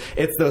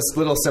it's those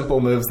little simple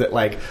moves that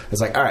like it's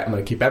like, all right, I'm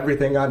gonna keep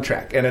everything on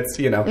track, and it's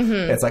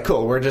it's like,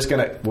 cool, we're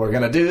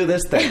gonna do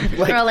this thing,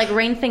 like, or like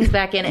rein things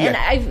back in.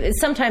 And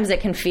sometimes it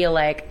can feel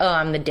like, oh,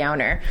 I'm the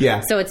downer,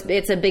 so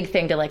it's a big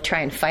thing to like try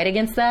and fight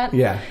against that,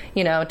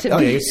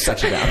 you're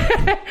such a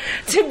downer.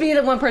 To be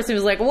the one person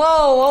who's like,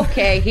 whoa,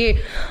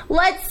 okay,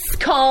 let's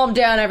calm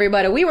down,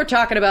 everybody, we were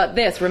talking about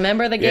this,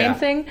 remember the game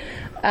thing.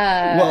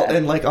 Well,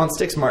 and like on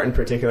Sticks Martin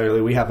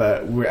particularly,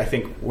 I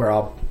think we're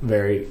all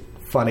very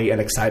funny and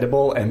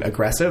excitable and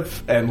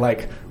aggressive, and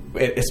like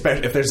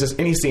especially if there's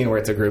any scene where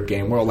it's a group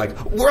game, we'll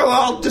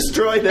all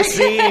destroy the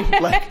scene.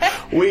 Like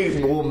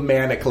we will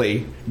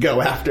manically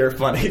go after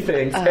funny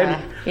things,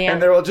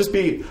 and there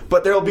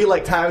will be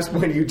like times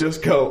when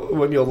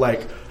you'll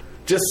like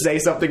just say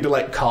something to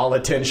like call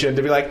attention,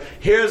 to be like,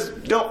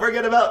 don't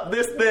forget about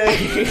this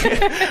thing.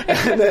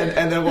 and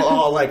then we'll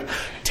all like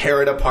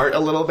tear it apart a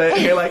little bit,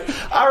 and you're like,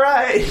 all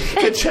right,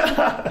 good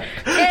job.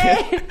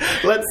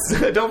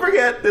 Don't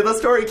forget the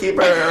story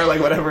keeper, or like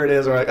whatever it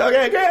is. We're like,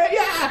 okay, great,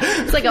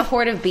 it's like a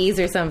horde of bees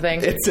or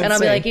something. And I'll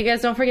be like, you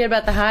guys don't forget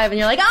about the hive, and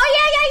you're like, oh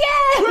yeah,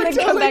 and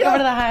then come back over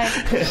to the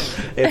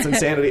hive. It's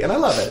insanity, and I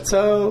love it.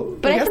 So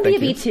but I can be a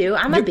bee too.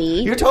 I'm a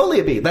bee. You're totally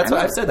a bee. That's why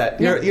I've said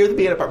that. You're the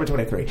bee in apartment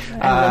 23.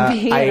 I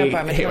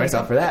hate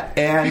myself for that.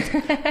 And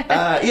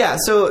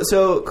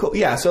so cool.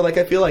 So like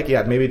I feel like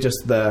maybe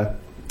just the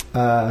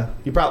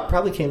you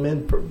probably came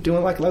in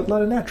doing like a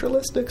lot of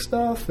naturalistic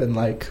stuff, and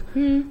like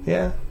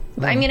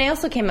I mean, I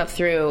also came up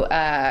through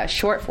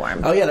short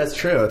form. Oh yeah, that's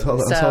true. It's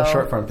whole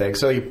short form thing.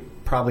 So you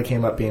probably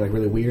came up being like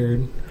really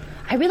weird.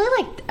 I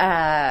really liked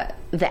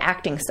the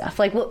acting stuff.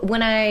 Like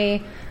when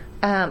I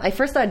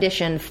first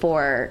auditioned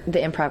for the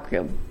improv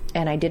group,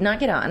 and I did not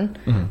get on.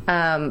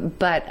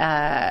 But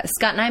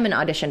Scott Nyman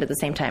auditioned at the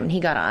same time, and he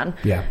got on.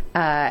 Yeah.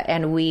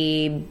 And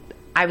we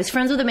I was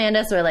friends with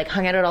Amanda, so I like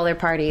hung out at all their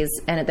parties,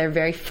 and at their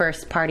very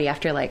first party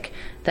after like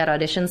that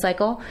audition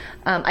cycle,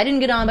 I didn't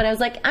get on, but I was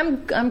like,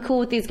 I'm cool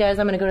with these guys.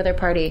 I'm going to go to their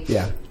party.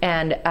 Yeah.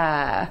 And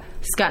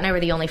Scott and I were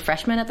the only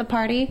freshmen at the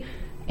party,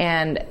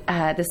 and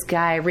this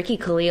guy Ricky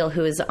Khalil,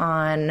 who is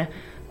on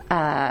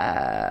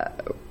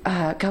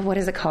God, what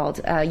is it called?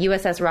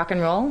 USS Rock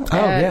and Roll.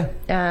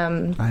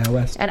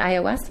 iOS. At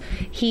iOS.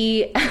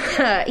 He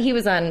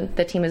was on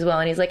the team as well,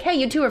 and he's like, hey,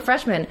 you two are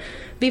freshmen.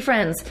 Be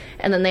friends.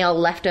 And then they all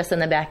left us in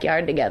the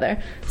backyard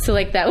together. So,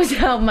 like, that was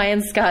how my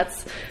and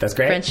Scott's That's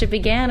great. friendship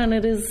began, and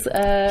it is...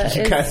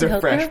 you guys are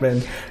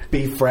freshmen.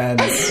 Be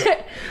friends.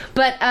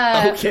 But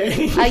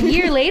okay. a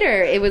year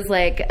later, it was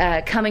like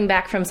coming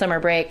back from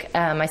summer break,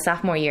 my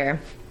sophomore year.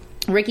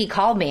 Ricky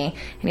called me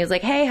and he was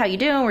like, hey, how you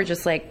doing? We're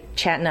just like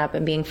chatting up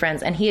and being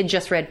friends. And he had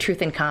just read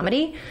Truth in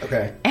Comedy.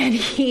 Okay. And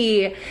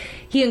he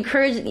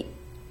encouraged,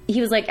 he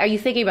was like, are you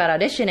thinking about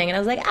auditioning? And I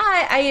was like,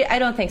 I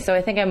don't think so.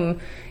 I think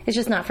it's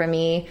just not for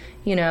me.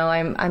 You know,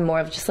 I'm more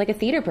of just like a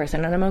theater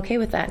person, and I'm okay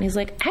with that. And he's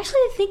like,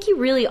 actually, I think you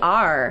really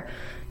are.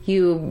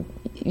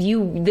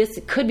 This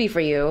could be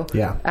for you.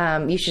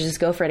 Yeah. You should just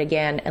go for it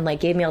again. And like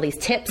gave me all these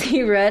tips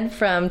he read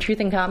from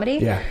Truth in Comedy.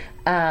 Yeah.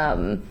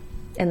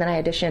 And then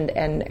I auditioned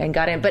and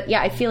got in. But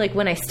yeah, I feel like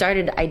when I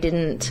started, I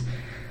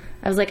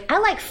was like, I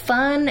like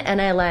fun,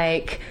 and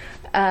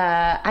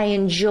I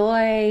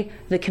enjoy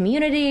the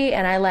community,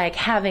 and I like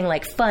having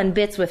like fun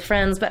bits with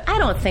friends, but I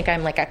don't think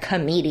I'm like a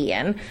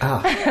comedian.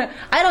 Oh.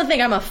 I don't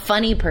think I'm a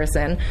funny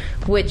person,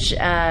 which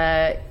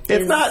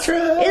it's not true.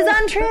 Is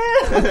untrue.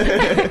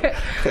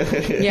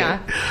 Yeah.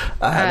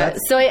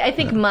 So I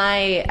think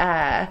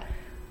my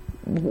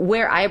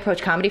where I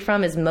approach comedy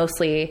from is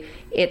mostly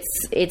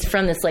it's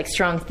from this like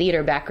strong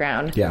theater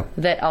background. Yeah.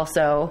 That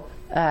also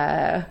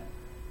can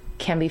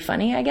be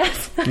funny, I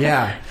guess.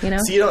 Yeah. You know?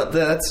 So you don't,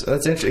 that's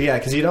interesting. Yeah.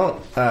 Cause you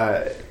don't,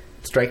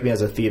 strike me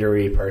as a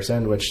theatery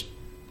person, which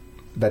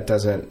that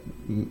doesn't,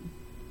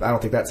 I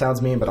don't think that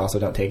sounds mean, but also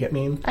don't take it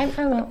mean. I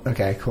won't.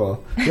 Okay,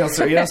 cool. You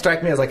don't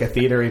strike me as like a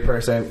theatery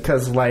person.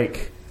 Cause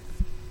like,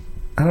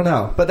 I don't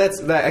know, but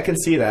I can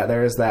see that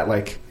there is that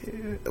like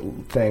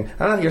thing.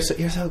 I don't know.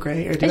 You're so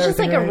great. It's just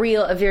like a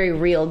very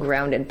real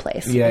grounded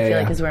place. Yeah, I feel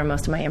like is where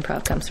most of my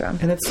improv comes from.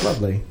 And it's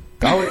lovely.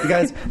 Oh, you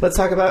guys, let's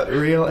talk about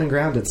real and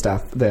grounded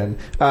stuff then.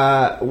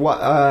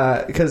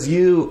 Because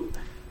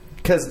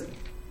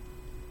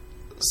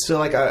so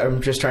like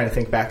I'm just trying to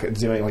think back at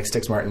doing like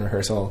Styx Martin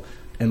rehearsal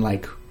and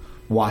like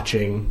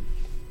watching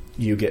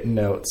you get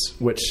notes,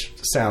 which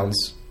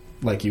sounds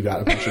like you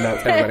got a bunch of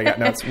notes. Everybody got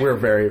notes. We're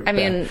very. I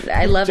mean,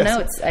 I love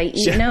notes. I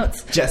eat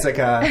notes.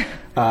 Jessica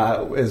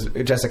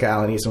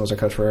Allen Easton was our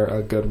coach for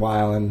a good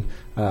while, and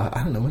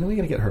I don't know, when are we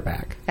going to get her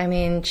back? I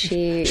mean,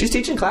 she's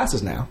teaching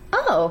classes now.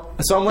 Oh,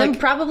 so I'm like, then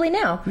probably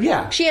now.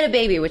 Yeah, she had a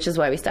baby, which is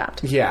why we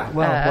stopped. Yeah,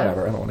 well,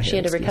 whatever. I don't want to. She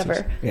had to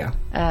recover.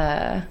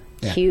 Yeah.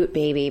 Yeah. Cute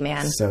baby,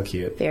 man. So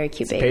cute. Very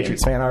cute baby.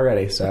 Patriots fan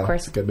already, so of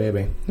course. It's a good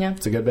baby. Yeah.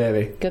 It's a good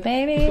baby. Good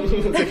baby.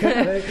 It's a good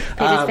baby.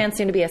 Patriots fan,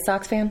 soon to be a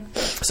Sox fan.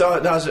 So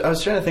no, I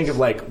was trying to think of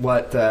like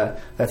what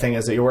that thing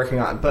is that you're working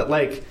on, but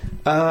like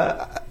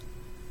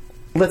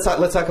let's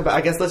talk about.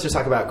 I guess let's just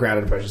talk about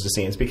grounded approaches to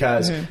scenes,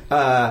 because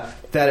that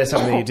is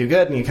something that you do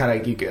good, and you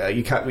kind of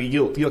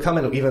you'll come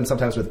in even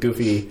sometimes with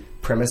goofy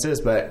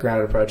premises, but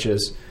grounded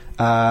approaches.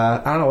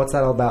 I don't know, what's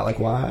that all about? Like,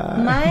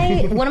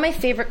 why? One of my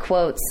favorite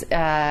quotes,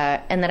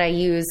 and that I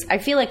use. I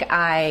feel like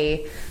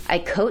I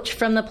coach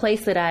from the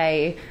place that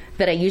I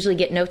usually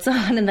get notes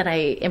on and that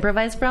I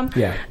improvise from.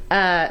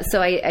 Yeah.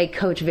 So I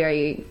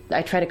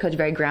try to coach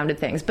very grounded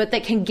things, but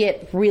that can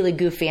get really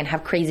goofy and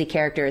have crazy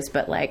characters.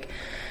 But like,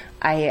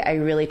 I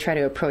really try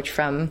to approach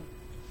from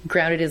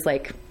grounded is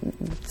like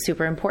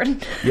super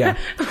important. Yeah.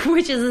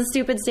 Which is a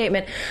stupid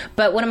statement.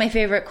 But one of my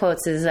favorite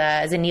quotes is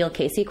a Neil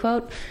Casey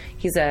quote.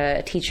 He's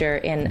a teacher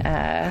in.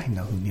 I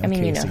know who Neil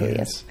Casey you know who he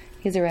is.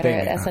 He's a writer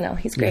at SNL.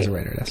 He's great. He's a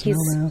writer at SNL He's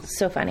now.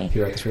 so funny. He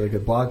wrote this really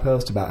good blog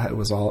post about how it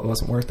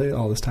wasn't worth it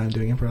all this time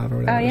doing improv or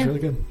whatever. It was really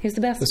good. He's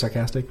the best. It was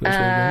sarcastic, but it was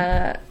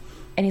really good.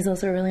 And he's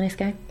also a really nice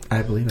guy.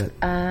 I believe it.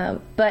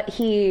 But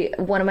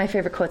one of my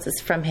favorite quotes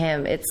is from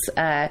him. It's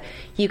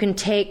you can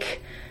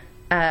take.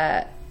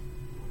 What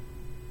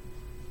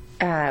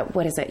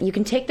is it? You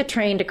can take the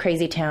train to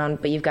Crazy Town,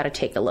 but you've got to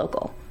take the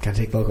local. Got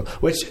to take local.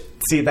 Which,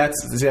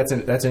 that's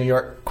a New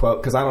York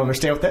quote, because I don't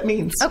understand what that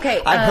means.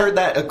 Okay, I've heard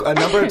that a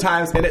number of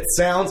times, and it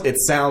sounds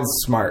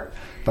smart,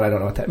 but I don't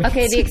know what that means.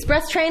 Okay, the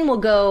express train will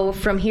go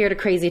from here to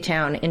Crazy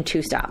Town in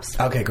 2 stops.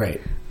 Okay,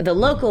 great. The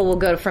local will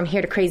go from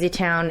here to Crazy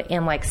Town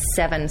in like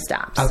 7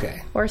 stops.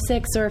 Okay. Or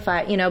 6 or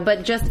 5,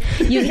 but just,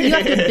 you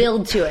have to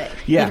build to it.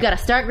 Yeah. You've got to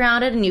start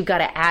grounded, and you've got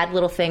to add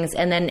little things,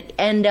 and then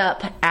end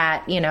up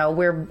at,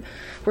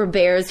 we're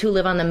bears who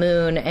live on the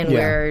moon, and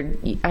we're,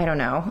 I don't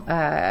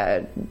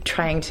know,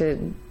 trying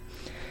to...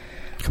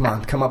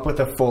 Come up with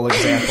a full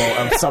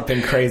example of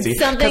something crazy.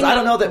 Because I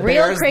don't know that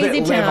real bears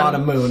crazy that live on a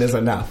moon is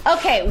enough.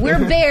 Okay,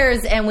 we're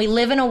bears, and we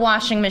live in a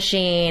washing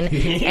machine,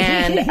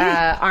 and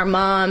our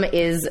mom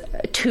is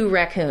 2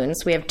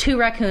 raccoons. We have 2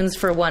 raccoons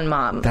for 1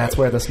 mom. That's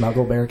where the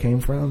snuggle bear came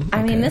from?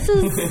 I mean, this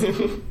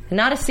is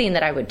not a scene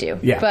that I would do.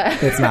 Yeah,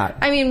 but, it's not.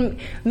 I mean,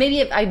 maybe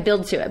if I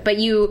build to it, but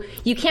you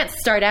can't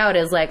start out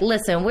as like,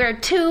 listen, we're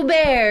 2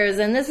 bears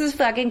and this is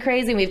fucking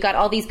crazy. We've got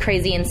all these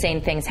crazy,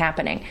 insane things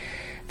happening.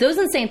 Those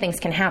insane things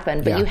can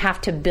happen, but you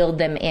have to build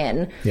them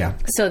in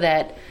so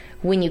that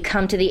when you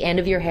come to the end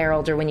of your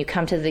herald, or when you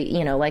come to the,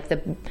 you know, like the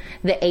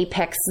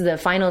apex, the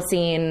final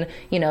scene,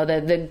 you know,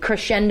 the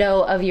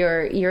crescendo of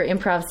your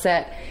improv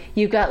set,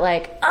 you've got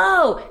like,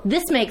 oh,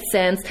 this makes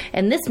sense,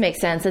 and this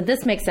makes sense, and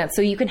this makes sense.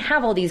 So you can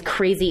have all these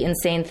crazy,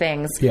 insane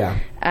things,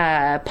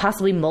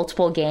 possibly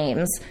multiple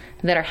games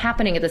that are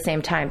happening at the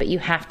same time, but you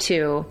have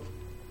to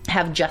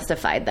have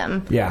justified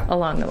them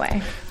along the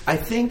way. I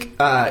think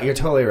you're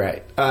totally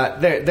right.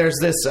 There's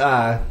this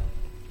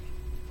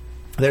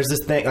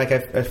thing, like,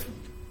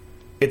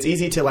 it's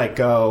easy to like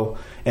go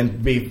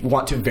and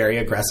want to very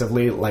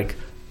aggressively like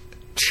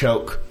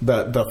choke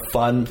the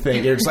fun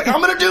thing. You're just like,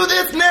 I'm gonna do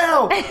this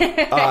now.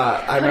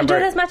 I remember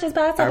do it as much as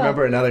possible. I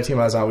remember another team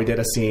I was on. We did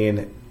a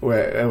scene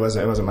where it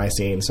wasn't my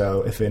scene.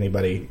 So if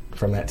anybody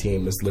from that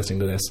team is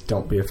listening to this,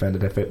 don't be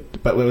offended if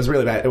it. But it was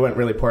really bad. It went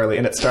really poorly,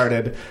 and it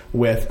started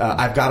with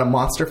I've got a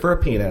monster for a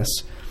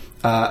penis.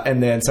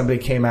 And then somebody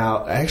came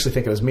out, I actually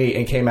think it was me,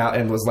 and came out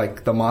and was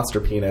like the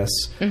monster penis.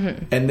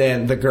 Mm-hmm. And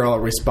then the girl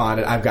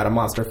responded, I've got a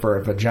monster for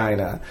a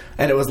vagina.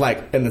 And it was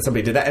like, and then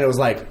somebody did that, and it was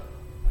like,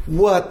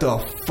 what the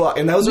fuck?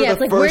 And those were the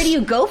like, first. Where do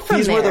you go from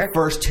these there? These were the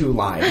first 2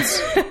 lines.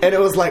 And it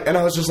was like, and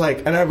I was just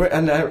like, and I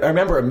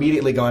remember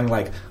immediately going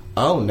like,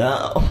 oh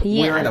no,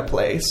 we're in a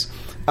place.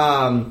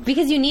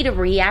 Because you need a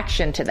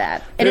reaction to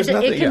that. And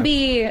it can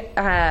be...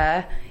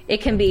 it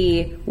can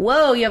be,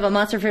 whoa, you have a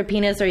monster for a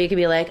penis, or you could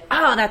be like,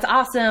 oh, that's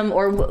awesome,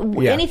 or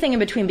anything in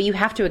between. But you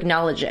have to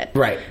acknowledge it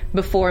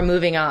before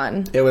moving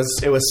on. It was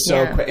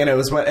so quick, and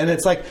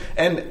it's like,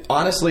 and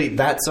honestly,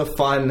 that's a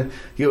fun,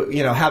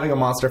 you know, having a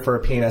monster for a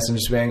penis and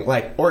just being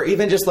like, or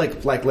even just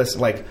like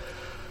listen,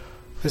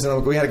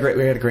 we had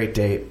a great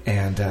date,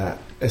 and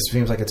it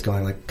seems like it's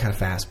going like kind of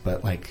fast,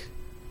 but like.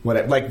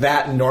 Like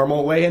that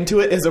normal way into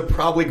it is a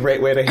probably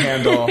great way to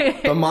handle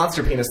the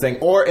monster penis thing,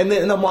 or in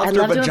the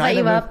monster I'd love vagina. To invite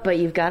you up, but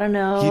you've got to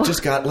know. You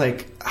just got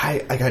like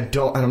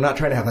I'm not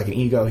trying to have like an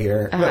ego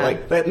here, but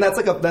like, and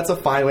that's a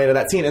fine way to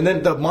that scene. And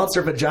then the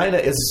monster vagina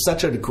is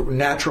such a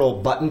natural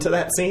button to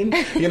that scene.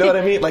 You know what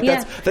I mean? Like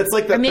that's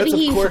like that.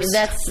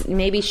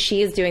 Maybe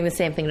she is doing the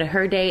same thing to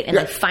her date, and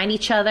they find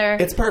each other.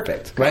 It's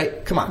perfect,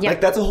 right? Come on, like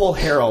that's a whole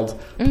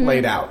herald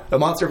played out. The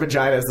monster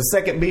vagina is the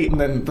second beat, and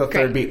then the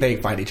third beat they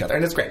find each other,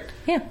 and it's great.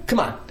 Yeah.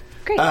 Come on.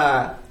 Great.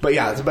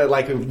 But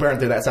like we burned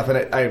through that stuff,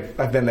 and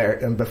I've been there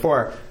and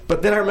before.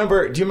 But then I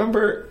remember. Do you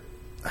remember?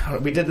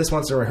 We did this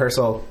once in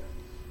rehearsal,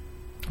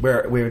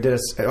 where we did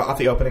off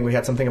the opening. We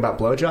had something about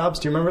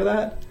blowjobs. Do you remember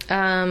that?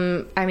 I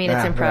mean,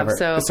 it's improv,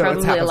 whatever. so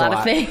probably a lot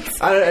of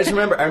things. I just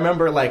remember. I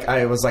remember, like,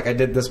 I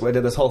did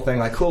this whole thing,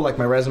 like, cool, like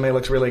my resume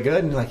looks really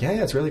good, and you're like,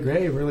 yeah, it's really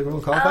great, really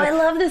well qualified. Oh, I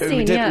love this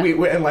scene.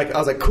 And like, I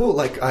was like, cool,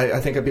 like, I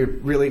think it'd be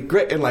really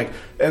great, and like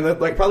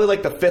probably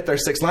like the 5th or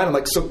 6th line, I'm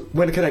like, so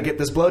when can I get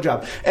this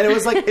blowjob? And it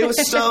was like, it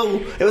was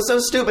so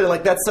stupid.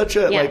 Like, that's such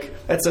a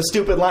that's a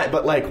stupid line,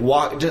 but like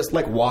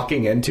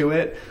walking into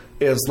it.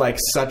 Is like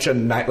such a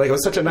nice, like it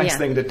was such a nice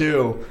thing to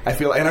do. I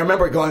feel, and I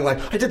remember going like,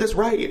 I did this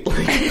right.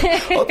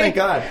 Like, oh, thank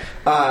God.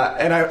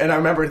 And I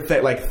remember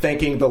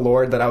thanking the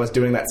Lord that I was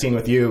doing that scene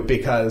with you,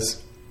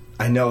 because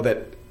I know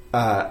that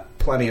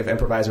plenty of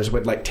improvisers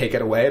would like take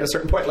it away at a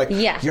certain point. Like,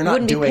 you're not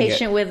wouldn't doing be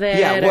patient with it.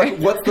 Yeah,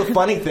 what's the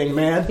funny thing,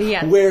 man?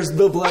 Where's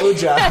the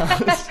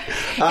blowjobs?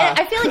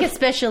 I feel like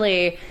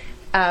especially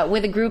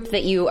with a group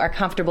that you are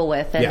comfortable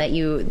with and that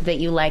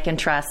you like and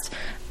trust,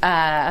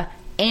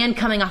 and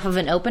coming off of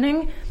an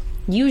opening.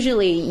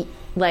 Usually,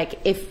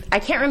 like, if I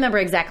can't remember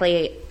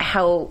exactly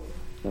how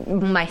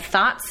my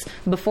thoughts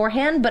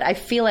beforehand, but I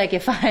feel like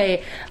if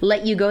I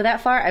let you go that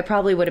far, I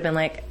probably would have been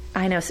like,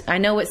 I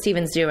know what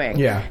Steven's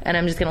doing, and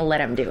I'm just going to let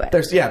him do it.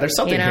 There's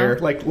something here,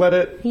 like, let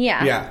it,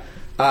 yeah.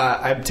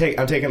 I'm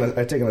taking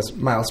this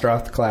Miles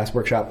Stroth class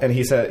workshop, and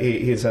he says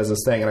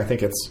this thing, and I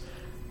think it's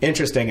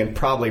interesting and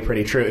probably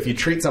pretty true. If you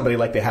treat somebody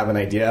like they have an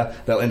idea,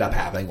 they'll end up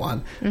having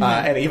one. Mm-hmm.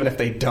 And even if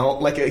they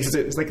don't, like, it's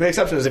like the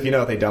exception is if you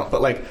know they don't,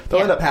 but like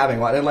they'll end up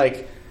having one. And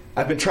like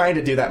I've been trying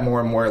to do that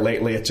more and more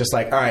lately. It's just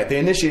like, all right, they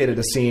initiated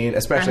a scene,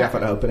 especially off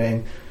an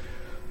opening.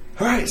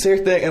 All right, say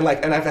your thing, and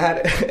like, and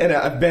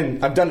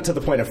I've done it to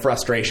the point of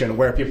frustration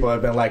where people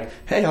have been like,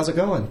 hey, how's it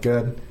going?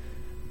 Good.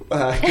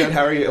 Good.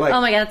 How are you? Like,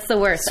 oh my God, that's the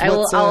worst.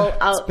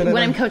 I'll when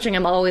I'm coaching,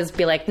 I'm always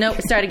be like, nope,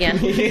 start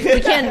again.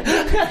 We can't.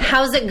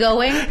 How's it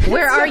going?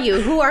 Where are you?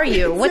 Who are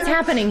you? What's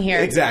happening here?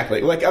 Exactly.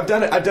 Like I've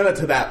done it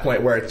to that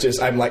point where it's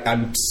just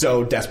I'm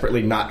so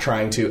desperately not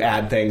trying to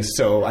add things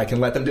so I can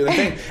let them do their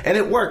thing, and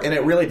it worked, and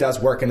it really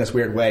does work in this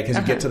weird way because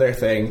you get to their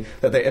thing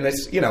and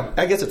it's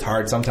I guess it's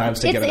hard sometimes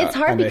to give it. It's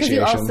hard because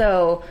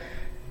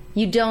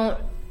you don't.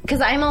 Because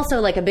I'm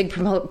also like a big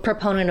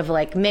proponent of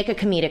like make a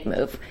comedic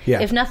move. Yeah.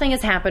 If nothing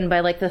has happened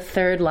by like the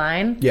 3rd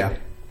line,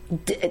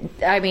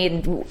 I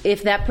mean,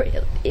 if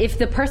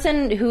the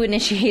person who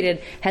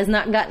initiated has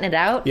not gotten it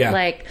out,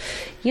 like,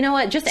 you know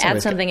what, just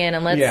add something in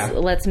and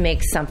let's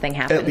make something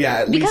happen.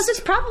 At because least, it's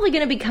probably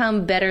going to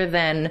become better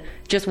than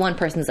just one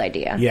person's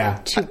idea.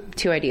 Yeah,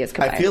 two ideas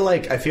combined.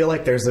 I feel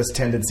like there's this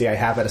tendency I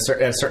have at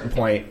a certain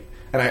point,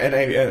 and I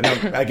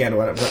again,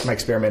 when I'm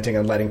experimenting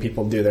and letting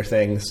people do their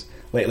things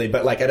lately,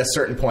 but like at a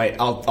certain point,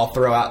 I'll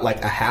throw out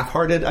like a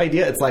half-hearted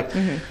idea. It's like.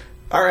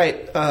 All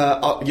right,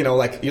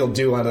 like you'll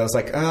do one of those,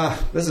 like,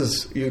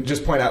 you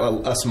just point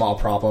out a small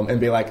problem and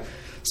be like,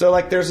 so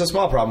like there's a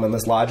small problem in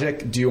this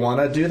logic. Do you want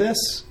to do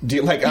this? Do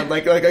you like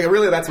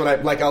really? That's what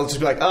I'll just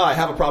be like, I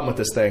have a problem with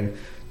this thing.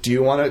 Do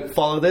you want to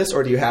follow this,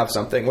 or do you have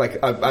something? Like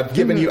I've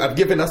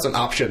given us an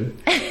option,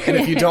 and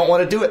if you don't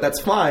want to do it, that's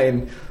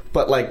fine.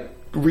 But like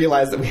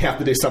realize that we have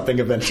to do something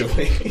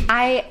eventually.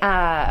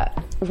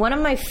 One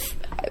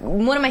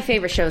of my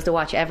favorite shows to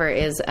watch ever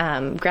is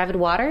Gravid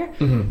Water.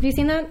 Have you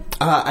seen that?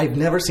 I've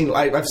never seen.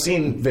 I've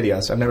seen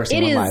videos. I've never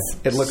seen one live.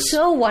 It looks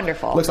so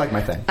wonderful. Looks like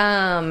my thing.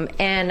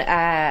 And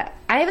I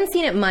haven't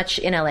seen it much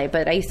in LA,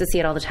 but I used to see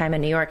it all the time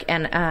in New York.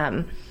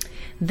 And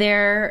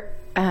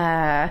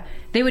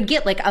they would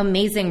get like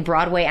amazing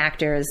Broadway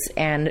actors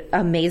and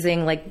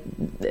amazing like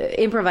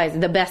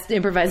the best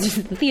improvisers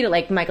in the theater,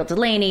 like Michael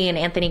Delaney and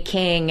Anthony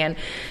King and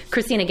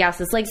Christina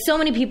Gaussis, like so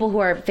many people who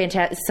are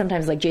fantastic.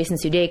 Sometimes like Jason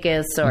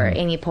Sudeikis or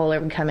Amy Poehler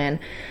would come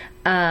in.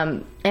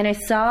 And I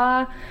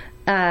saw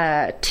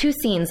two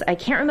scenes. I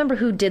can't remember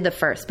who did the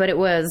first, but it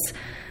was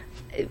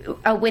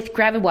with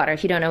Gravid Water,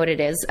 if you don't know what it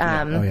is.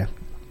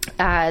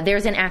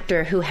 There's an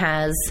actor who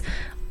has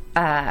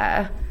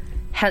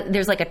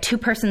there's like a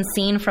 2-person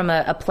scene from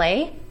a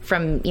play,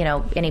 from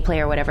any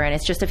play or whatever, and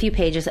it's just a few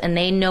pages, and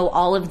they know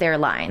all of their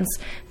lines,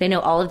 they know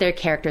all of their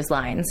characters'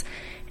 lines,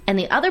 and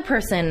the other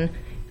person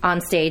on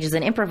stage is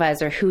an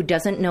improviser who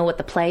doesn't know what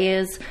the play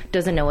is,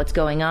 doesn't know what's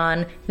going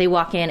on. They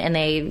walk in and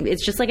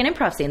it's just like an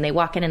improv scene. They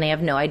walk in and they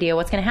have no idea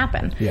what's going to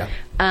happen.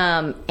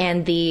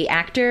 And the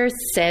actor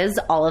says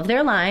all of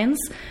their lines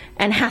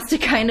and has to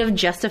kind of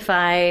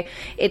justify.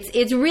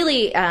 It's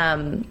really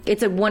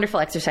it's a wonderful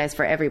exercise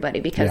for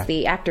everybody, because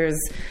the actors,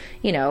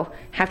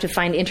 have to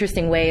find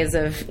interesting ways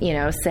of,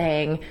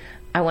 saying,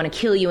 I want to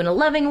kill you in a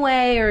loving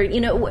way, or,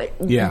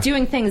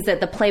 doing things that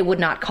the play would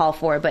not call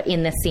for, but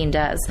in this scene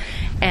does.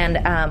 And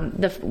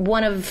it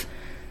might have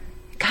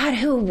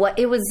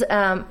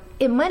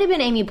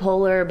been Amy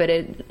Poehler, but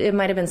it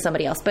might have been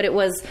somebody else. But it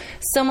was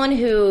someone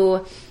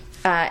who,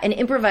 an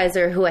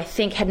improviser who I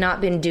think had not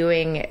been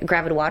doing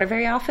Gravid Water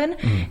very often,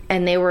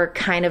 and they were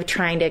kind of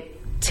trying to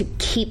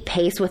keep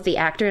pace with the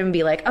actor and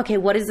be like, okay,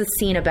 what is this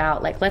scene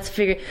about? Like, let's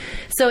figure.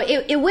 So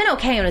it went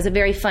okay, and it was a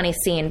very funny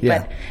scene,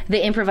 but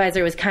the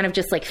improviser was kind of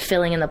just like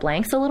filling in the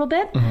blanks a little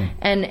bit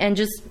and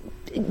just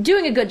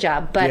doing a good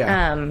job.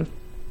 But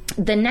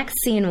the next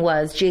scene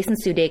was Jason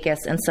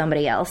Sudeikis and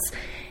somebody else.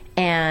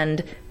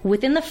 And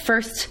within the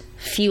first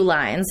few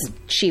lines,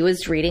 she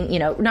was reading,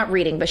 not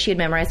reading, but she had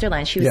memorized her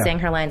lines. She was saying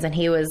her lines, and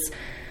he was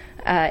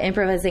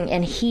improvising,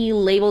 and he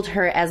labeled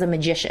her as a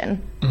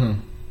magician.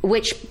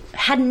 Which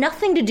had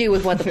nothing to do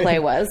with what the play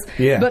was,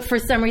 but for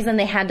some reason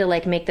they had to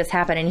like make this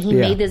happen, and he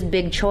made this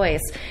big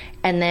choice,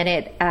 and then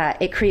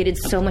it created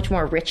so much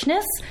more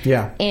richness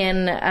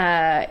in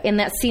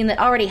that scene that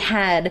already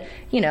had,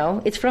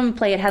 it's from a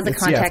play, it has a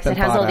context, it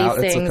has all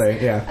these things,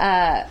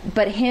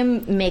 but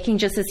him making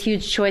just this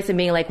huge choice and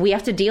being like, we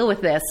have to deal with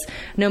this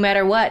no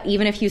matter what,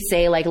 even if you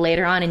say like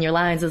later on in your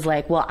lines is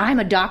like, well, I'm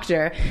a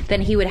doctor,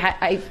 then he would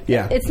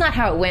it's not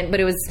how it went,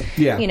 but it was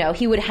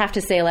he would have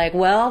to say like,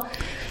 well,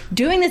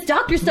 doing this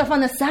doctor stuff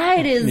on the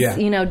side is,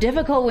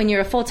 difficult when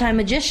you're a full-time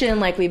magician,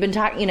 like we've been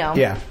talking,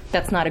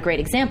 that's not a great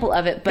example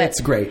of it, but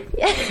it's great.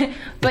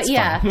 But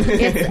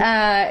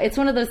it's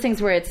one of those things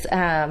where it's,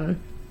 I'm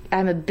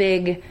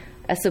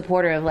a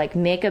supporter of like,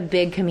 make a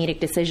big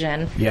comedic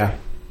decision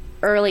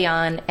early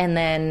on, and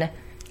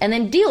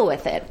then deal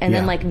with it, and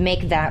then like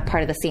make that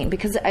part of the scene,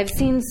 because I've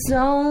seen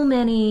so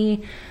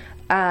many,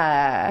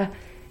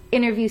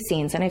 interview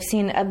scenes, and I've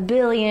seen a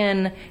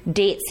billion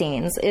date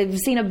scenes. I've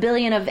seen a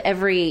billion of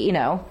every,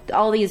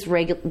 all these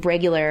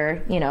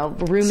regular,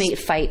 roommate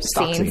fight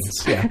scenes.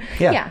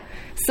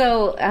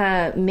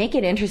 So make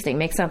it interesting.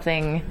 Make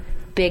something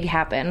big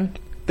happen.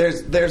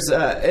 There's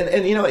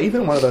and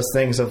even one of those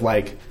things of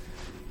like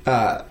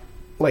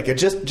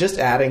just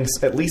adding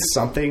at least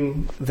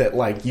something that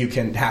like you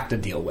can have to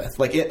deal with,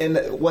 like in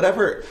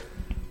whatever.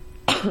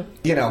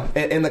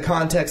 In the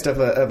context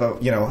of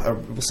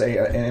a say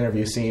an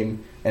interview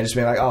scene, and just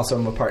being like, also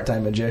I'm a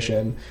part-time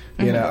magician,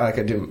 I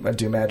could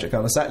do magic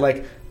on the side.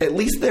 Like, at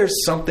least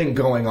there's something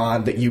going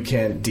on that you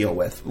can deal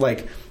with.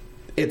 Like,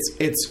 it's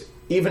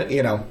even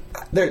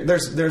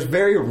there's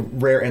very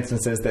rare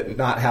instances that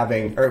not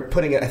having, or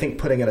putting it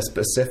in a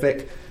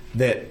specific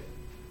that.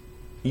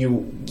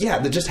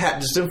 That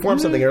just inform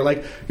something. You're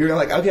like,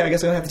 okay, I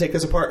guess I'm gonna have to take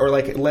this apart, or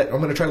like I'm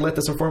gonna try to let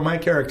this inform my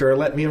character, or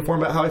let me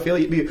inform about how I feel.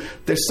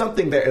 There's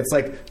something there. It's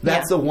like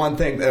that's the one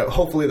thing that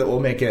hopefully that will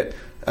make it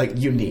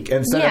unique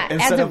instead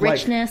adds a of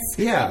richness.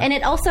 And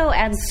it also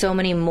adds so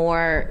many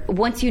more.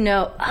 Once you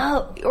know,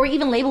 or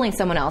even labeling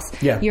someone else,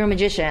 you're a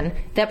magician.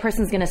 That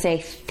person's going to say,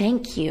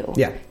 "Thank you,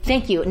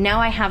 thank you." Now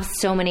I have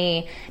so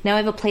many. Now I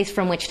have a place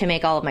from which to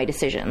make all of my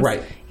decisions.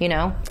 Right. You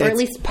know, or at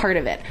least part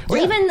of it, or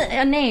even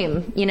a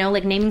name. You know,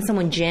 like naming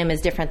someone Jim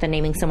is different than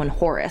naming someone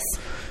Horace.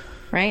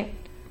 Right.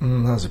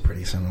 Those are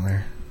pretty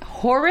similar.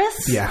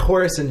 Horace. Yeah,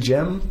 Horace and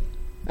Jim.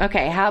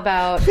 Okay, how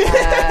about...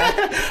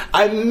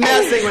 I'm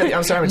messing with you.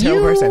 I'm sorry, I'm a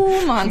terrible person.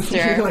 You monster.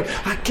 You're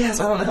like, I guess,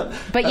 I don't know.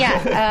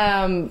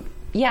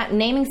 But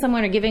naming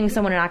someone or giving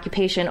someone an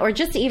occupation, or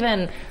just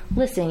even,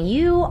 listen,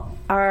 you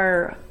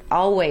are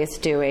always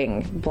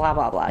doing blah,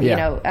 blah, blah. You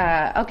know,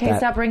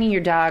 stop bringing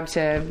your dog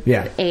to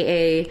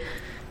AA.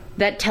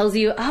 That tells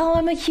you, oh,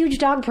 I'm a huge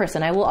dog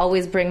person. I will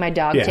always bring my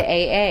dog to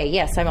AA.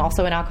 Yes, I'm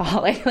also an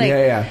alcoholic.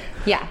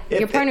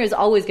 Your partner is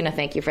always going to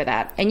thank you for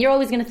that, and you're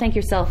always going to thank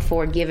yourself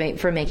for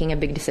making a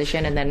big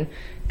decision, and then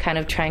kind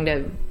of trying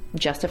to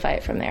justify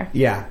it from there.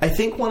 Yeah, I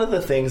think one of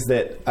the things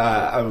that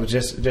I was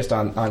just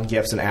on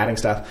gifts and adding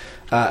stuff.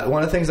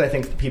 One of the things I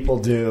think people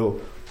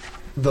do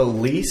the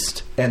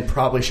least and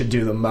probably should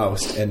do the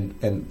most,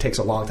 and takes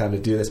a long time to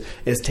do this,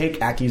 is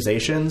take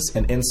accusations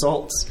and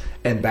insults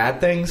and bad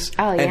things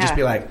and just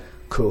be like,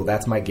 cool,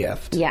 that's my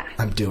gift. Yeah.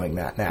 I'm doing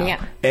that now.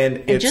 Yeah.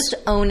 And just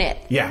own it.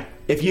 Yeah.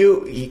 If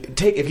you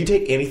take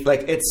anything,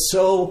 like, it's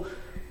that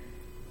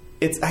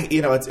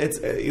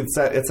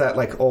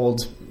like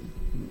old,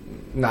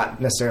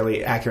 not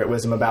necessarily accurate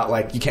wisdom about,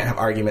 like, you can't have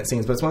argument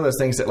scenes, but it's one of those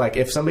things that, like,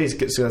 if somebody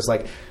goes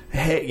like,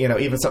 hey, you know,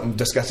 even something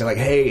disgusting like,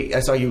 hey,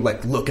 I saw you,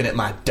 like, looking at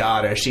my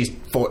daughter, she's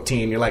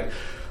 14, you're like,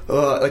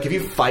 ugh. Like, if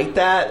you fight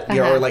that,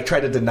 or like try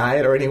to deny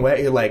it or any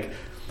way, you're like,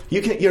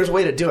 there's a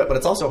way to do it, but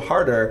it's also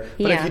harder.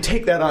 But if you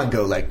take that on,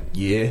 go like,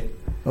 yeah,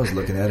 I was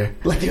looking at her.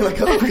 Like, you're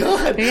like, oh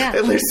god,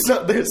 and there's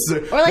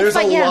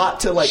a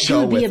lot to, like,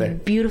 go with. She would be a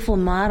beautiful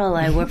model.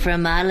 I work for a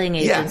modeling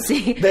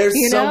agency.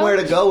 There's somewhere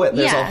to go with.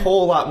 There's a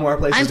whole lot more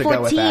places to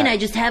go with that. I'm 14. I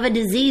just have a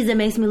disease that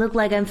makes me look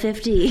like I'm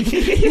 50.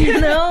 You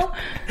know?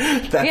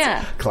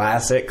 That's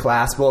classic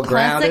Claspell,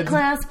 grounded.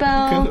 Classic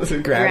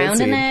Claspell.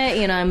 Grounding it.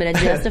 You know, I'm going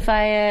to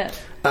justify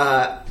it.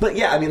 But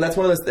yeah, I mean, that's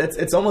one of those,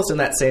 it's almost in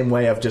that same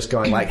way of just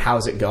going like,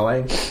 how's it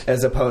going?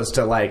 As opposed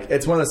to, like,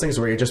 it's one of those things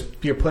where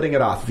you're putting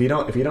it off. If you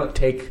don't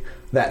take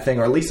that thing,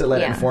 or at least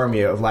let it inform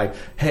you of, like,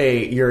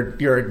 hey,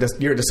 you're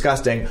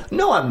disgusting.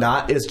 No, I'm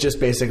not. It's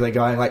just basically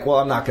going like, well,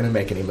 I'm not going to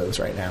make any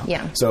moves right now.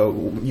 Yeah.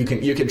 So you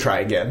can try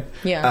again.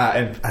 Yeah.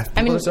 And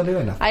people just don't do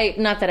enough.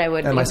 Not that I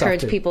would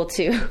encourage people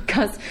to,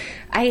 because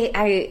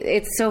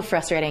it's so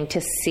frustrating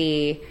to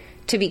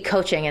be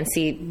coaching and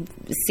see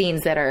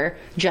scenes that are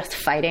just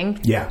fighting.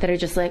 Yeah. That are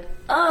just like,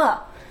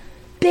 oh,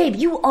 babe,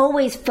 you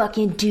always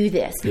fucking do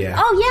this. Yeah.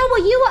 Oh, yeah,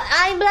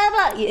 blah,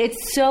 blah.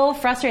 It's so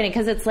frustrating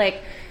because it's like,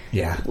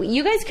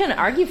 you guys can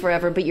argue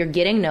forever, but you're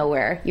getting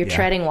nowhere. You're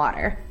treading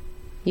water.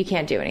 You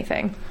can't do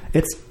anything.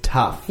 It's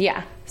tough.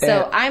 Yeah.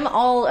 So I'm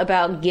all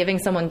about giving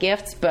someone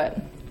gifts, but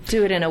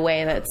do it in a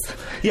way that's...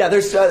 Yeah,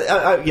 there's...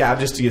 I'm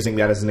just using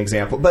that as an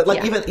example. But,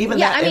 like, even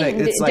that... I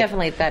mean, it's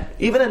definitely that...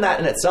 Even in that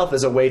in itself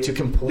is a way to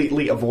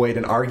completely avoid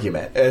an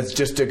argument. It's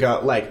just to go,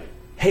 like,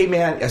 hey,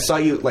 man, I saw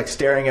you, like,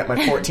 staring at my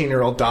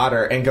 14-year-old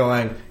daughter and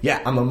going,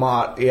 I'm a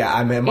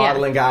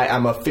modeling guy.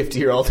 I'm a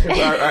 50-year-old. Or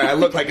I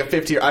look like a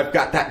 50-year-old. I've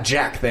got that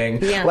Jack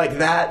thing. Yeah. Like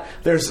that.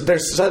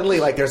 There's suddenly,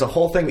 like, there's a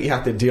whole thing that you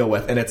have to deal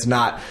with. And it's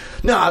not,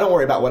 no, I don't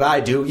worry about what I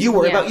do. You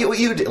worry about what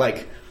you do.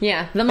 Like...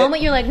 Yeah. The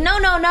moment you're like, no,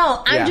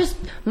 I'm just,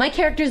 my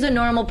character's a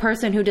normal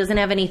person who doesn't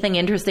have anything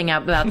interesting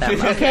about them,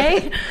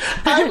 okay?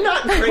 I'm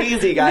not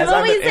crazy, guys. The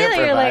moment you say that,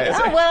 you're like,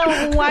 oh,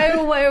 well,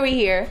 why are we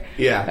here?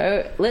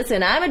 Yeah.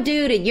 Listen, I'm a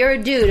dude and you're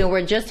a dude and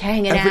we're just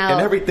hanging out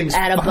and everything's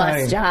at a fine.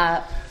 bus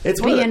stop.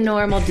 It's being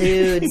normal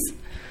dudes.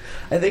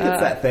 I think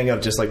it's that thing of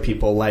just, like,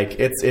 people, like,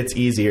 it's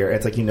easier.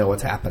 It's like, you know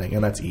what's happening,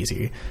 and that's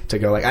easy to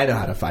go, like, I know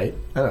how to fight.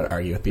 I know how to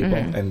argue with people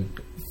and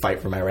fight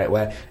for my right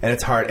way. And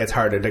it's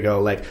harder to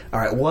go, like,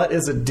 all right, what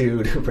is a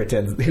dude who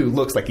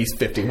looks like he's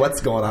 50? What's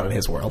going on in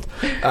his world?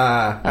 It's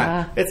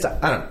I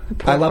don't know.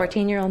 Poor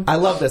 14-year-old. I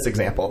love this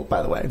example,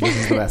 by the way. This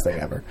is the best thing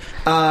ever.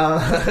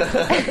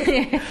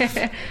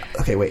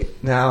 Okay,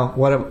 wait. Now,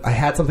 I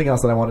had something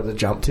else that I wanted to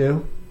jump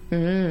to.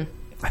 I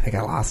think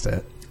I lost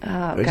it.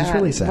 Oh, which is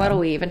really sad. What do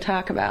we even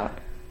talk about?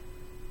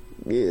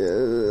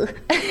 My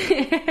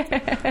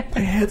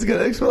head's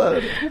gonna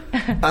explode.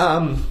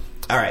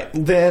 All right,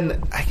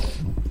 then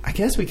I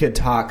guess we could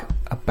talk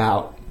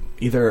about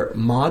either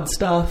mod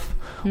stuff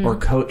or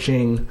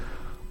coaching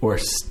or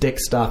stick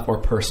stuff or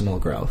personal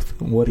growth.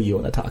 What do you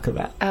want to talk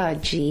about? Oh,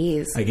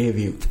 geez. I gave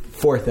you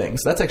 4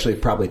 things. That's actually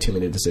probably too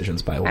many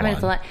decisions by one. I mean,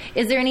 it's a lot.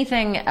 Is there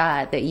anything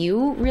that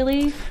you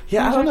really...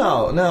 Yeah, I don't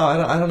know. No,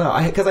 I don't know.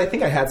 Because I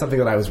think I had something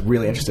that I was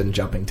really interested in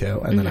jumping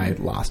to, and then I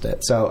lost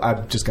it. So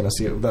I'm just going to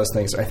see those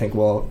things I think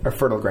are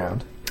fertile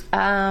ground.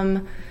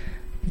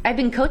 I've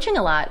been coaching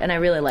a lot, and I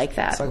really like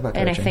that. Let's talk about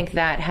and I coaching. think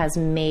that has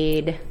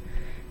made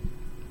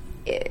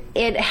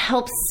it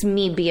helps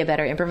me be a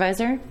better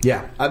improviser.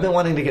 Yeah, I've been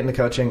wanting to get into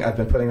coaching. I've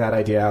been putting that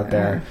idea out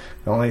there.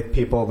 The only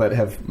people that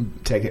have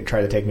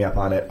tried to take me up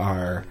on it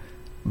are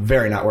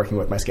very not working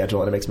with my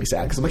schedule, and it makes me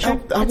sad because I'm like, I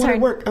want to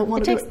work. I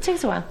want to do it. It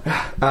takes a while.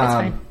 That's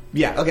fine.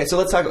 Yeah. Okay. So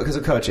let's talk because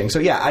of coaching. So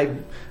yeah,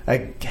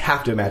 I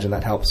have to imagine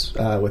that helps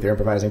with your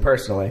improvising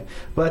personally.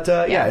 But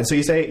yeah. And so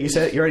you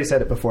already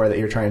said it before that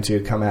you're trying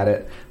to come at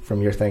it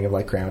from your thing of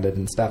like grounded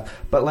and stuff.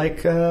 But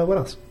like, what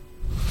else?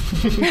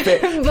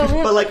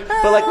 but like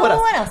what else?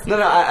 What else? No.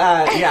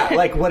 Yeah.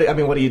 Like what? I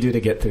mean, what do you do to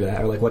get through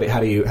that? Or like how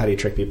do you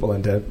trick people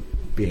into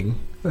being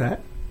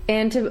that?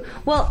 Amy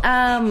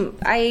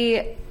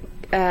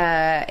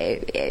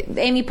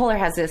Poehler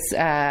has this.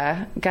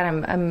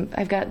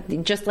 I've got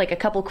just like a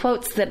couple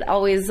quotes that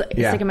always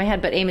stick in my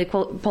head. But Amy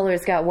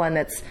Poehler's got one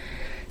that's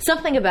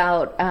something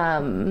about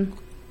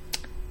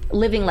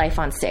living life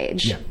on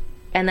stage. Yeah.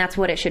 And that's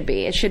what it should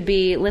be. It should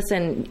be,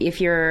 listen,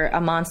 if you're a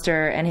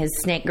monster and his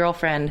snake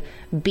girlfriend,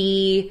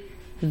 be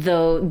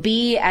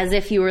as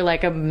if you were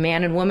like a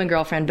man and woman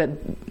girlfriend, but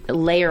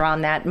layer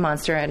on that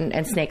monster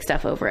and snake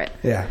stuff over it.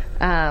 Yeah.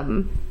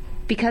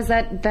 Because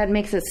that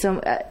makes it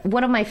so.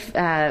 One of my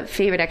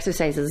favorite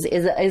exercises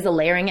is a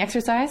layering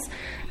exercise,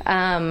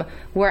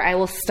 where I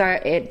will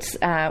start it.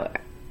 I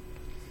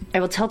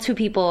will tell two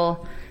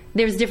people.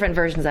 There's different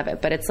versions of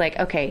it, but it's like,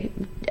 okay,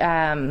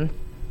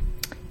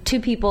 two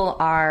people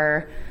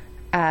are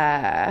in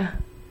a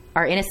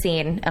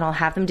scene, and I'll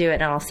have them do it,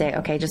 and I'll say,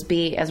 okay, just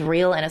be as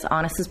real and as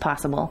honest as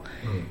possible.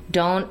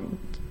 Don't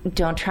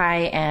try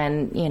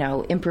and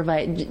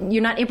improvise.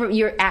 You're not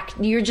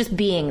you're just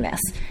being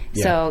this.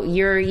 Yeah. So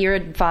you're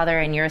a father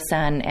and you're a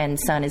son, and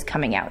son is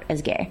coming out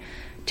as gay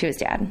to his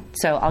dad.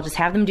 So I'll just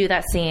have them do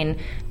that scene,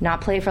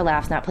 not play for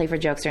laughs, not play for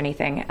jokes or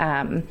anything,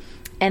 and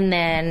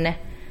then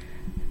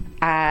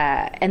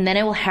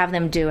I will have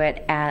them do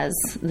it as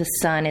the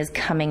son is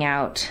coming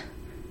out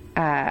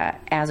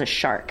as a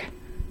shark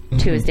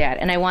to his dad,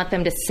 and I want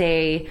them to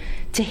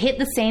hit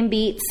the same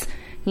beats.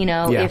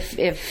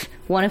 If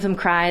one of them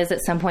cries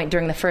at some point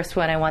during the first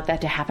one, I want that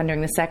to happen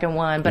during the second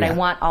one. But I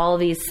want all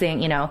these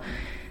things,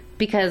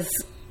 because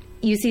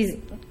you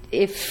can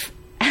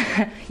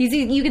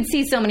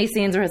see so many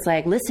scenes where it's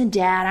like, listen,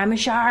 Dad, I'm a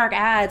shark.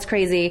 It's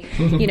crazy.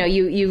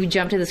 You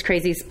jump to this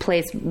crazy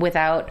place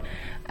without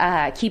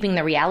keeping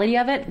the reality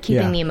of it,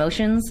 keeping the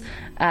emotions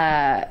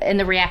and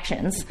the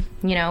reactions.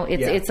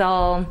 It's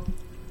all.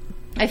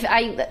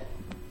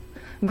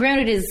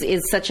 Grounded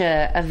is such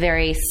a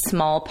very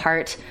small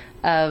part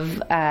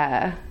of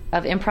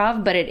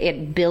improv, but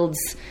it builds.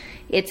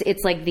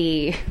 It's like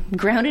the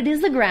grounded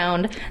is the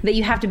ground that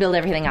you have to build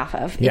everything off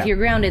of. Yeah. If you're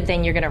grounded,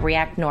 then you're going to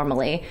react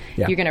normally.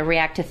 Yeah. You're going to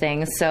react to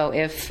things. So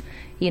if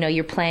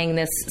you're playing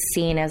this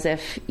scene as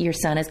if your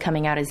son is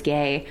coming out as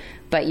gay,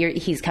 but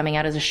he's coming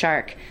out as a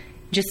shark,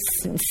 just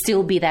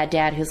still be that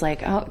dad who's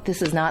like, oh,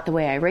 this is not the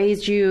way I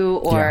raised you,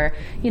 or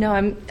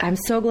I'm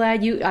so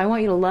glad I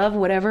want you to love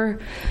whatever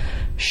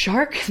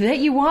shark that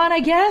you want, I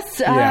guess,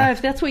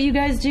 if that's what you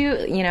guys do.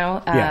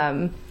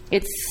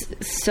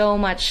 It's so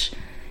much,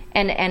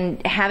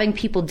 and having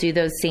people do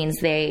those scenes,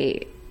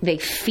 they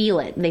feel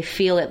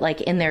it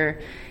like in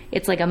their,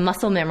 it's like a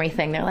muscle memory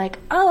thing. They're like,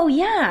 oh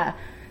yeah,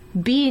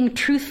 being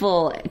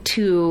truthful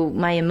to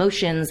my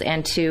emotions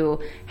and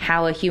to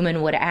how a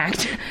human would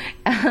act,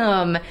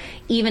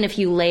 even if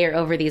you layer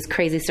over these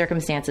crazy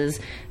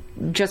circumstances,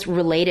 just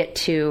relate it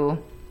to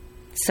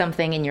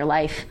something in your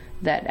life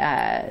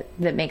that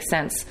makes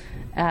sense,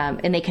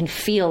 and they can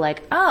feel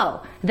like,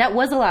 oh, that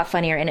was a lot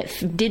funnier, and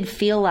it did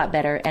feel a lot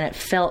better, and it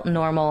felt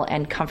normal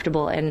and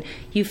comfortable, and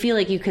you feel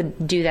like you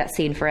could do that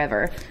scene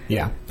forever.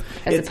 Yeah.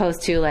 As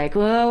opposed to like,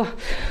 well,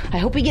 I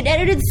hope we get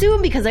edited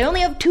soon because I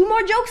only have 2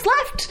 more jokes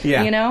left.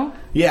 Yeah.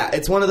 Yeah,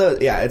 it's one of those.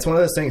 Yeah, it's one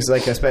of those things.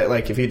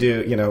 Like if you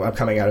do, I'm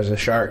coming out as a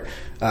shark.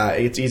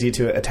 It's easy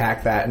to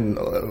attack that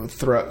and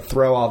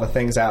throw all the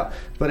things out.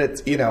 But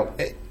it's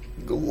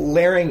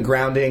layering,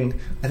 grounding,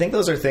 I think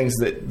those are things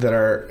that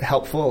are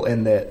helpful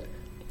in that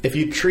if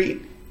you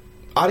treat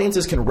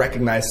audiences can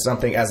recognize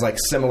something as like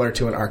similar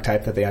to an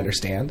archetype that they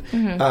understand.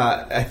 Mm-hmm.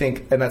 I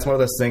think, and that's one of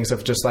those things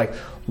of just like,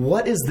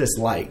 what is this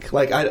like?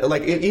 Like I remember.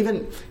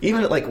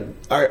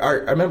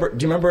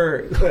 Do you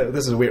remember?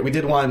 This is weird. We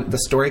did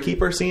the Story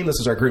Keeper scene. This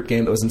was our group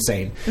game that was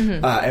insane,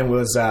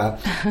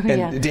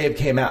 and Dave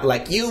came out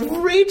like,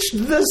 "You reached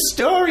the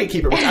Story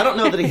Keeper," which I don't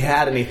know that he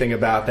had anything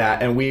about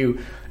that, and we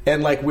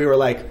were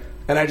like.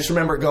 And I just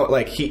remember going,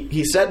 like,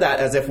 he said that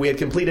as if we had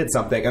completed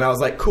something. And I was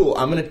like, cool,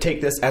 I'm going to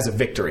take this as a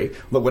victory.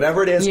 But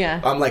whatever it is,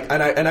 I'm like,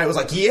 and I was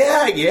like,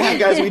 yeah,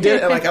 guys, we did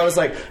it. And like, I was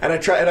like, and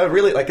I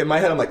really, like, in my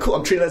head, I'm like, cool,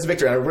 I'm treating it as a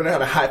victory. And I really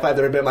had a high five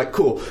that had been like,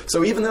 cool.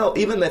 So even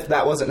if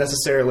that wasn't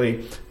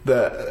necessarily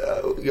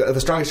the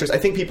strongest choice, I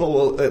think people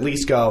will at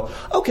least go,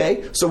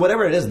 okay, so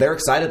whatever it is, they're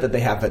excited that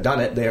they have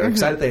done it. They're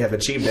excited they have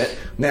achieved it.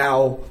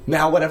 Now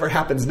whatever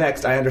happens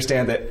next, I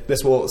understand that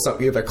this will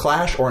either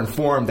clash or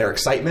inform their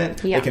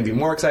excitement. Yeah. They can be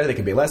more excited. They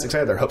can be less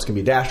excited. Their hopes can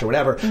be dashed or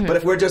whatever. Mm-hmm. But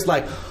if we're just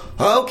like,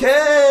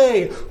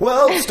 okay,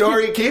 well,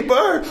 Story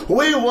Keeper,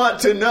 we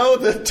want to know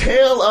the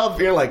tale of,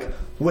 you're like,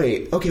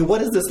 wait, okay,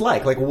 what is this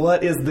like? Like,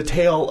 what is the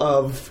tale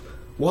of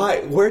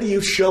where do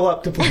you show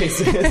up to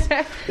places?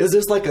 Is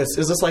this like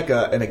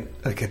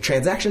a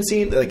transaction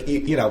scene? Like,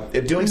 you know,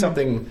 doing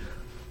something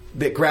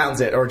that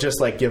grounds it or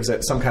just like gives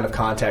it some kind of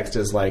context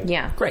is like,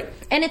 great.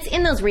 And it's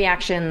in those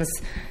reactions,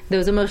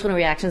 those emotional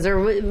reactions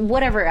or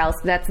whatever else.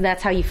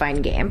 That's how you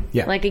find game.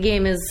 Yeah. Like a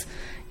game is,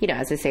 you know,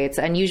 as I say, it's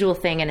an unusual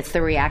thing and it's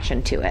the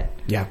reaction to it.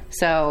 Yeah.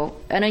 So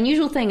an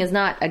unusual thing is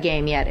not a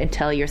game yet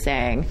until you're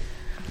saying,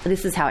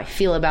 this is how I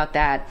feel about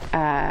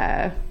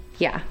that.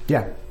 Yeah.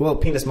 Yeah. Well,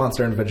 Penis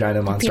Monster and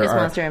Vagina Monster is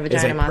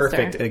a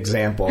perfect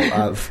example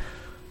of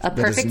a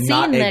perfect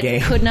scene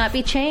that could not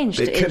be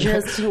changed. It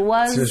just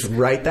was just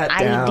write that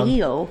down.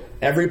 Ideal.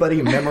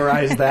 Everybody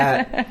memorize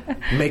that.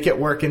 Make it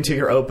work into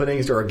your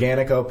openings, your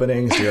organic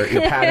openings, your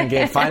padding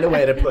game. Find a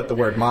way to put the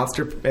word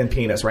monster and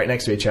penis right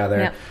next to each other.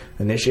 Yep.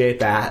 Initiate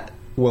that.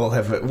 We'll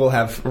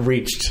have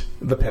reached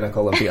the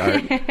pinnacle of the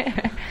art.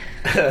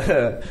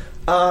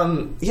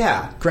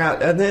 Yeah.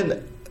 Ground. And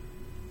then,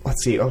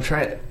 let's see. I'm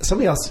trying.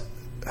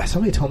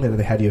 Somebody told me that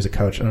they had you as a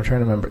coach, and I'm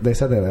trying to remember. They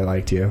said that they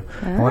liked you.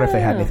 I wonder if they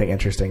had anything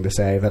interesting to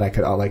say that I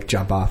could all like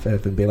jump off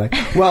of and be like,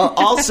 well,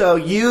 also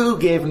you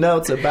gave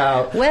notes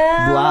about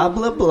blah,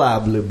 blah, blah,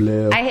 blah,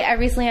 blah. I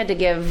recently had to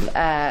give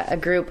a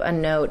group a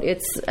note.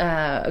 It's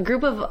a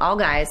group of all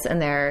guys,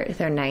 and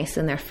they're nice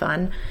and they're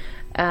fun.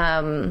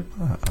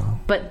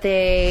 But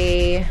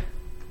they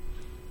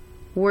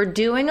were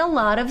doing a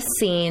lot of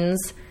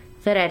scenes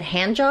that had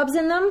hand jobs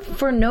in them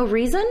for no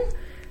reason.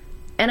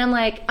 And I'm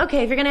like,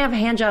 okay, if you're going to have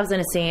hand jobs in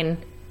a scene,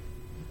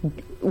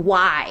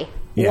 why?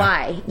 Yeah.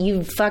 Why?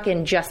 You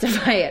fucking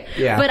justify it.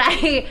 Yeah. But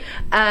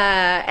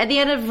at the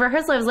end of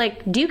rehearsal, I was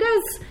like, do you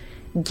guys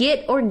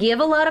get or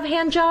give a lot of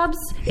hand jobs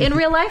in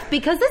real life?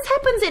 Because this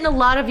happens in a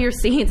lot of your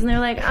scenes. And they're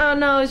like, oh,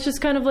 no, it's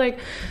just kind of like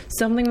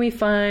something we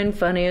find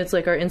funny. It's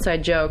like our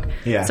inside joke.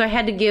 Yeah. So I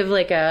had to give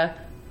like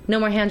no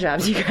more hand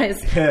jobs, you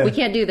guys. We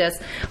can't do this.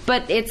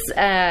 But it's...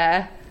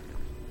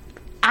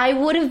 I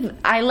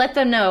let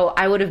them know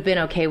I would have been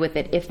okay with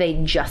it if they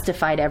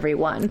justified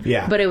everyone.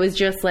 Yeah. But it was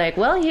just like,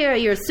 well, here are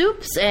your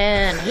soups,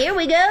 and here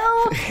we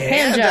go.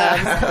 Hand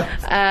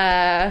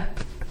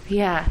jobs.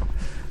 Yeah.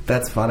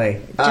 That's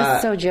funny.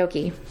 Just so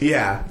jokey.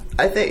 Yeah.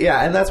 I think,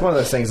 and that's one of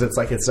those things. It's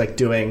like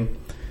doing,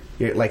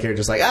 you're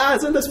just like,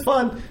 isn't this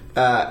fun?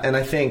 And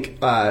I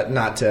think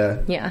not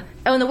to... Yeah.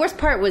 Oh, and the worst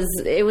part was,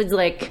 it was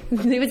like,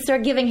 they would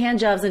start giving hand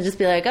jobs and just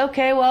be like,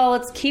 okay, well,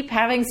 let's keep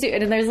having...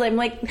 And there's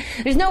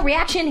there's no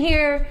reaction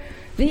here.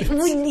 Are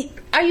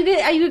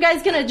you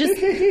guys going to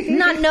just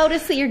not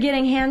notice that you're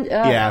getting hand...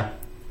 Yeah.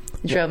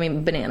 It drove me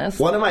bananas.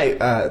 One of my...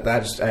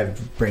 I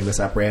bring this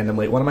up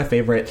randomly. One of my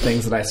favorite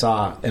things that I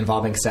saw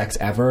involving sex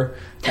ever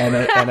in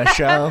a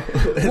show...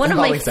 One of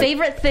my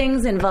favorite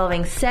things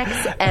involving sex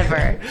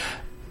ever...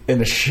 In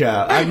a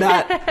show. I'm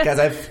not, guys,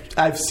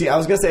 I've seen, I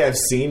was going to say I've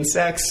seen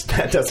sex.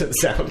 That doesn't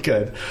sound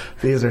good.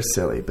 These are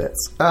silly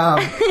bits.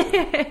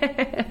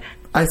 I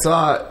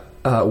saw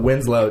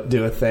Winslow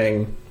do a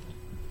thing,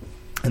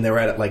 and they were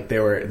at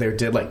they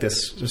did like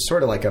this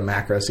sort of like a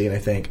macro scene, I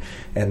think,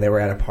 and they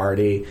were at a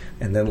party,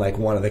 and then like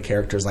one of the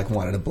characters like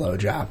wanted a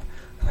blowjob.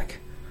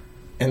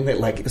 And they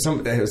I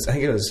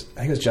think it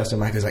was Justin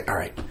Mike who's like, all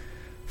right,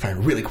 fine,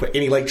 really quick,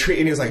 and he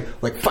was like,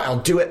 fine, I'll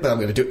do it, but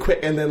I'm gonna do it quick.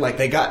 And then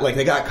they got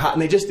caught,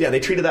 and they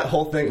treated that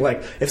whole thing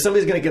like, if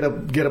somebody's gonna get a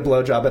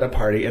blowjob at a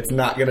party, it's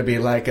not gonna be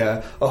like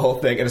a whole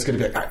thing, and it's gonna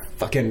be like, all right,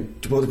 fucking,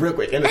 well, real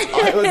quick. And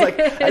it was like,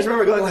 I just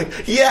remember going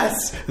like,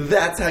 yes,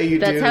 that's how you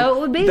do. That's how it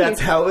would be.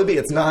 That's how it would be.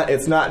 It's not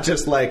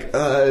just like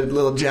a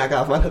little jack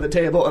off onto the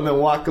table and then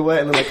walk away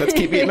and then like, let's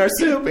keep eating our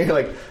soup. And you're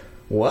like,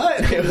 what?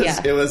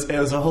 It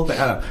was a whole thing.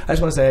 I don't know. I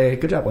just want to say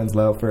good job,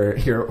 Winslow, for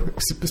your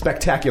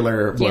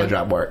spectacular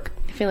blowjob work.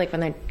 I feel like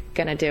when they're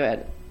gonna do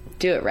it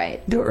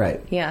right. Do it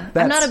right. Yeah.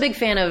 I'm not a big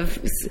fan of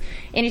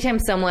anytime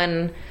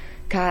someone...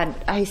 God,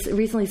 I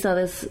recently saw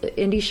this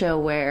indie show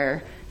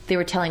where they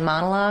were telling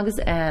monologues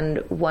and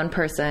one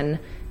person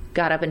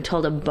got up and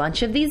told a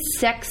bunch of these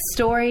sex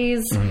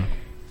stories. Mm.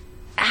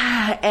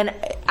 And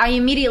I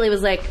immediately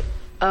was like,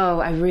 oh,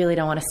 I really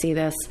don't want to see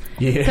this.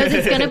 Because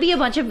it's going to be a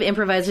bunch of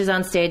improvisers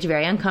on stage,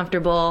 very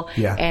uncomfortable.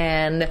 Yeah.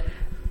 And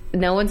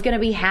no one's going to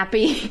be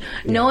happy.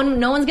 Yeah.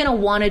 No one's going to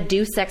want to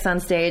do sex on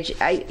stage.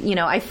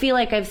 I feel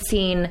like I've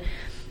seen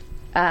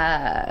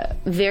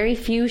very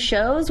few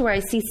shows where I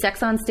see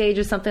sex on stage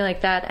or something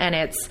like that, and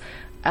it's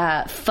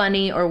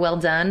funny or well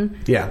done.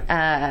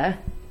 Yeah.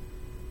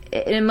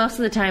 And most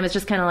of the time, it's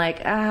just kind of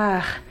like,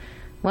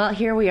 well,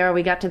 here we are.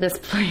 We got to this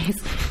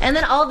place. And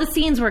then all the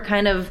scenes were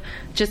kind of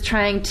just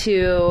trying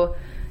to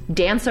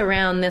dance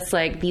around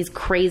these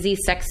crazy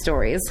sex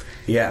stories.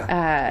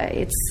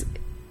 Yeah.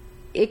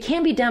 It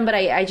can be done, but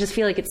I just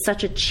feel like it's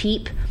such a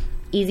cheap,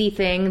 easy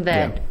thing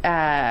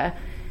that,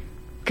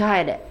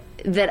 God,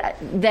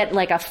 that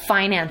like a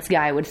finance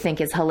guy would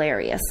think is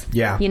hilarious.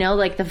 Yeah. You know,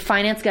 like the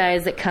finance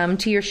guys that come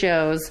to your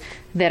shows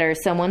that are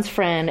someone's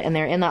friend and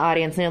they're in the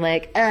audience and they're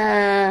like,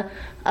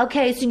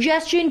 okay,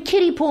 suggestion,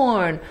 kitty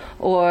porn,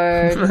 or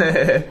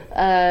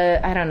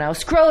I don't know,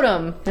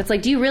 scrotum. It's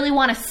like, do you really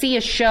want to see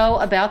a show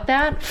about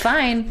that?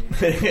 Fine.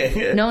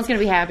 No one's going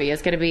to be happy.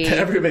 It's going to be...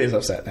 Everybody's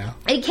upset now.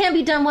 It can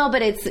be done well,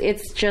 but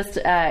it's just,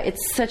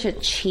 it's such a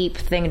cheap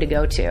thing to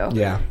go to.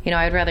 Yeah. You know,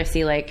 I'd rather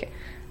see like,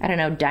 I don't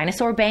know,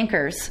 dinosaur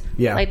bankers.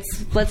 Yeah.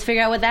 Let's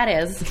figure out what that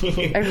is.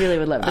 I really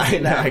would love to see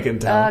that. I can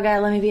tell. Oh,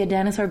 God, let me be a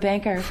dinosaur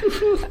banker.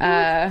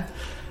 I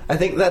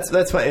think that's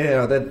why, you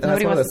know, that's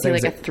Nobody one of wants those to see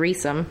things. like a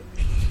threesome.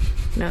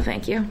 No,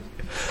 thank you.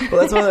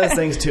 Well, that's one of those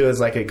things too. Is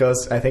like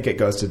I think it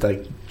goes to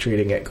like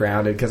treating it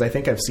grounded, because I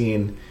think I've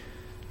seen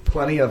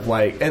plenty of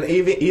like, and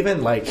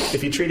even like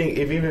if you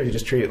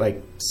just treat it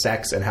like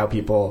sex and how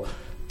people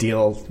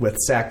deal with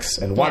sex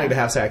and wanting to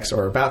have sex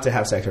or about to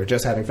have sex or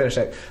just having finished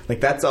sex,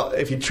 like that's all.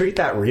 If you treat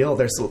that real,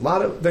 there's a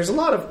lot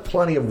of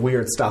plenty of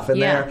weird stuff in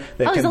there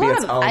that can be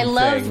its own I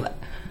love thing.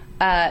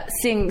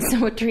 seeing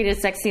someone treat a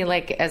sex scene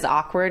like as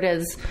awkward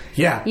as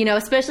you know,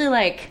 especially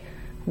like,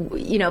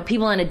 you know,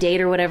 people on a date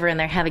or whatever and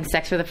they're having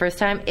sex for the first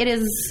time. It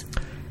is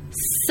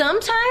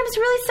sometimes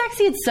really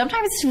sexy and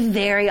sometimes it's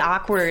very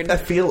awkward. I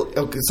feel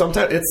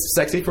sometimes it's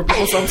sexy for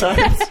people.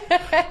 Sometimes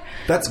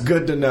that's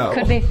good to know.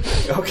 Could be.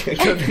 Okay,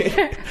 could be.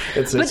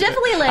 But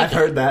definitely like I've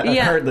heard that.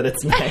 I've heard that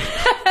it's nice.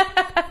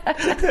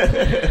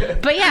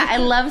 But yeah, I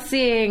love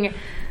seeing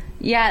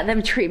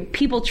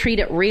people treat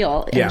it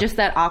real and just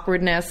that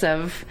awkwardness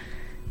of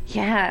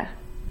I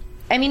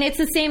mean, it's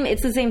the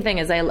same thing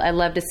as I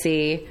love to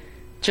see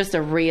just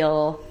a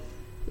real,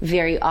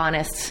 very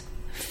honest,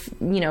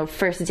 you know,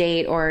 first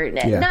date or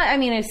not. I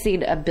mean, I've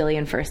seen a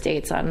billion first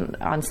dates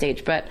on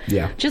stage, but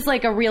just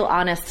like a real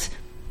honest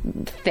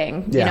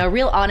thing, you know, a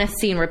real honest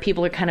scene where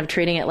people are kind of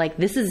treating it like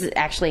this is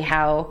actually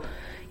how,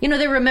 you know,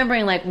 they're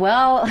remembering like,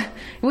 well,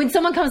 when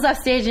someone comes off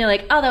stage and you're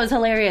like, oh, that was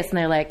hilarious. And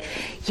they're like,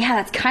 yeah,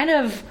 that's kind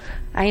of,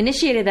 I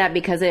initiated that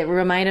because it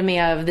reminded me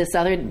of this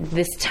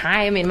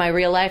time in my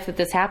real life that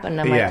this happened.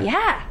 And I'm like,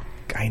 yeah.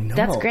 I know.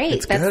 That's great.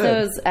 It's That's good.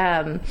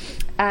 those.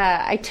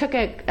 I took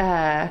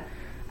a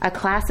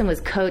class and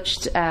was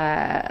coached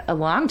a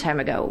long time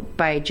ago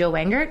by Joe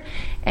Wengert,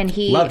 and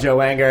he love Joe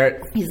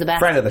Wengert. He's the best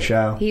friend of the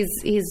show. He's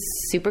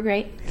super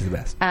great. He's the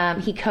best.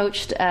 He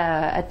coached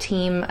a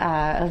team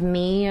of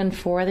me and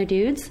four other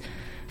dudes,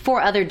 because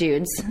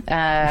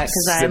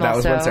I'm that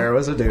was also when Sarah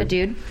was a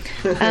dude.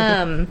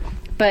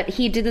 But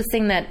he did this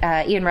thing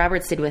that Ian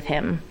Roberts did with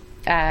him.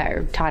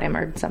 Or taught him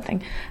or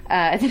something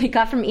that he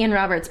got from Ian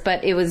Roberts,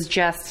 but it was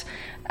just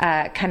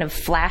kind of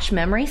flash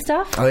memory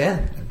stuff. Oh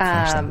yeah.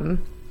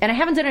 And I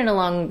haven't done it in a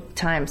long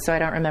time, so I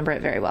don't remember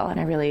it very well, and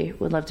I really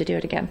would love to do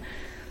it again.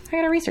 I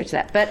gotta research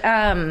that. But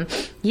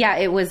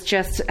it was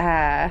just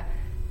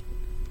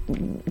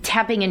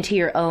tapping into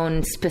your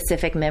own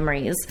specific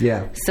memories.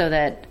 Yeah. So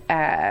that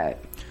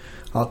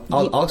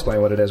I'll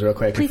explain what it is real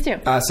quick. Please do.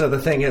 So the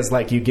thing is,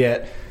 like, you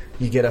get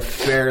a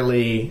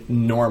fairly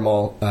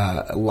normal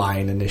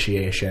line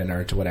initiation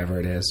or to whatever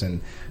it is,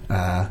 and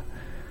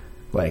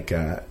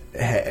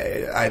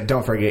hey,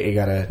 don't forget you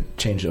got to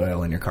change the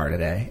oil in your car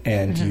today.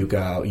 And you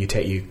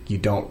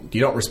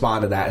don't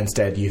respond to that.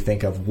 Instead, you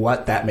think of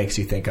what that makes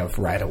you think of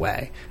right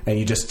away, and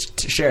you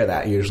just share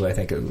that. Usually, I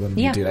think when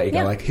you do that, you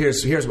go like,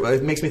 here's what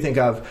it makes me think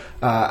of.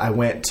 I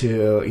went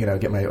to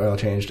get my oil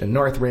changed in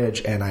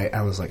Northridge, and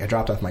I was like, I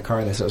dropped off my car,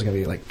 and they said it was going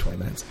to be like 20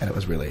 minutes, and it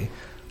was really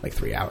like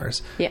 3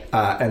 hours. Yeah.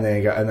 And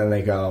then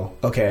they go,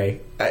 okay,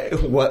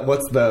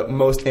 what's the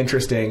most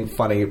interesting,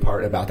 funny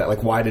part about that?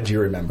 Like, why did you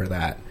remember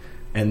that?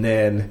 And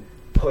then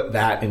put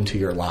that into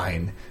your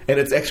line. And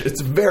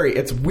it's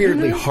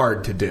weirdly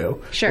hard to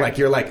do. Sure. Like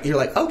you're like,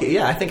 okay,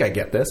 yeah, I think I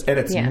get this. And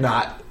it's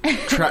not,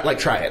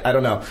 try it. I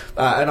don't know.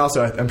 And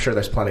also I'm sure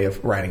there's plenty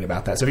of writing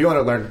about that. So if you want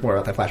to learn more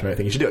about that flash memory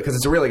thing, you should do it because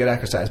it's a really good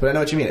exercise. But I know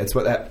what you mean. It's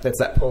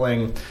that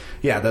pulling,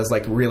 those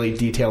like really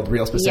detailed,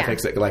 real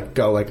specifics that like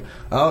go like,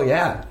 oh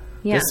yeah.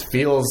 This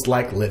feels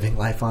like living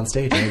life on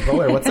stage. Amy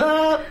Poehler, what's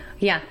up?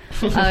 Yeah.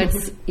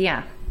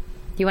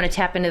 You want to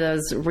tap into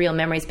those real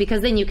memories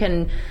because then you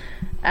can,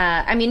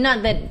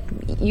 not that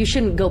you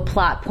shouldn't go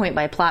point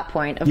by plot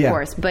point, of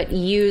course, but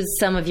use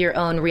some of your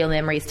own real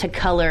memories to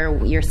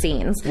color your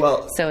scenes.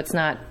 Well, so it's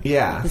not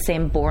the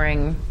same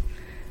boring.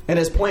 And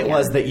his point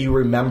was that you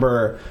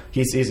remember.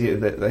 I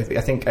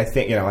think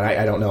and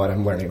I don't know what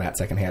I'm learning that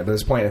secondhand, but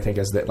his point I think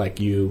is that like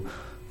your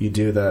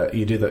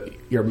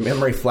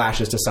memory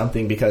flashes to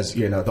something because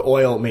the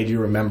oil made you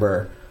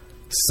remember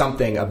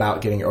something about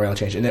getting your oil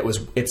changed, and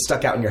it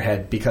stuck out in your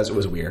head because it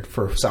was weird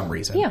for some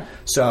reason. Yeah.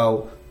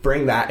 So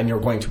bring that, and you're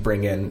going to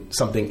bring in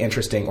something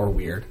interesting or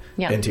weird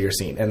into your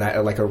scene, and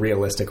that like a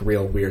realistic,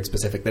 real, weird,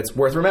 specific that's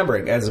worth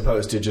remembering, as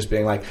opposed to just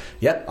being like,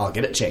 "Yep, I'll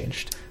get it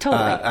changed."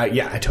 Totally.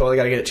 I totally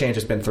got to get it changed.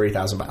 It's been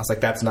 3,000 miles.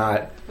 Like that's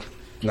not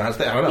a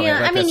thing. I don't know.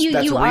 Yeah, like, you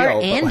real, are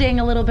ending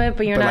a little bit,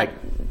 but you're not.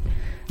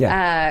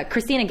 Like,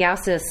 Christina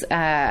Gaussis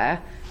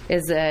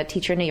is a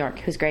teacher in New York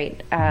who's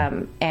great,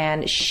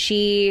 and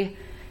she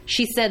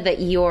she said that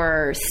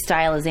your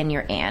style is in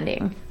your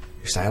anding.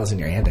 Your style is in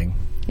your anding.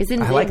 I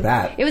like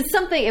that. It was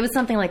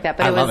something like that.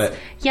 But I love it.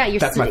 Yeah,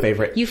 that's my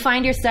favorite. You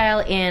find your style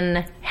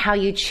in how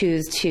you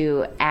choose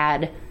to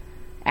add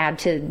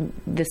to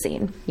the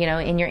scene. You know,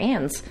 in your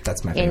ands.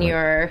 That's my favorite. In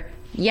your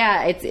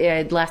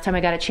last time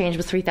I got it changed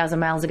was 3,000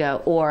 miles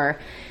ago. Or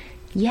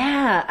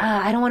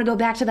I don't want to go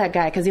back to that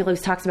guy because he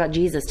always talks about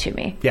Jesus to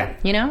me. Yeah,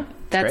 you know,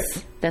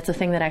 that's a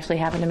thing that actually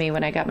happened to me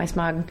when I got my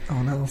smog.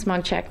 Oh no,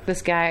 smog check.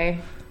 This guy,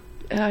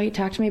 he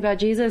talked to me about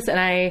Jesus, and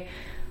I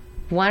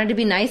wanted to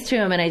be nice to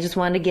him, and I just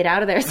wanted to get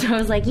out of there. So I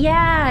was like,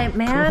 "Yeah,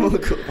 man."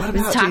 Cool. What about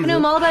I was talking Jesus? to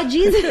him all about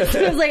Jesus.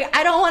 I was like,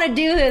 "I don't want to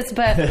do this,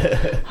 but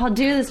I'll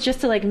do this just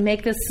to like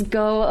make this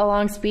go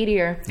along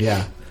speedier."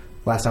 Yeah.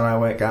 Last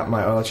time I got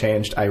my oil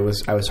changed, I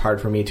was hard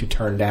for me to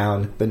turn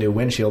down the new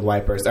windshield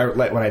wipers. Or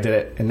when I did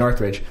it in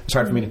Northridge, it was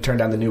hard for me to turn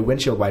down the new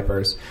windshield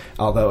wipers,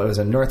 although it was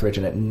in Northridge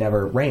and it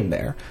never rained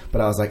there.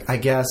 But I was like, I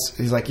guess.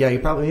 He's like, yeah, you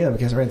probably need them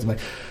because it rains. I'm like,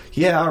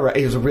 yeah, all right.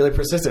 He was really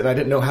persistent, and I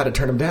didn't know how to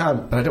turn them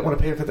down, but I didn't want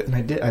to pay for it, and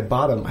I did. I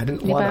bought them. I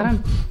didn't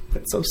want them.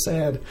 It's so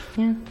sad.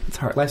 Yeah, it's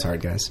hard. Life's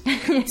hard, guys.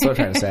 That's what I'm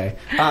trying to say.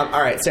 All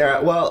right,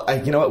 Sarah. Well,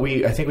 you know what?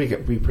 I think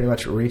we pretty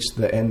much reached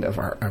the end of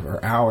our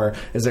hour.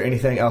 Is there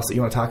anything else that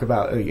you want to talk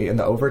about in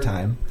the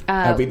overtime?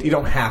 You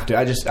don't have to.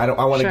 I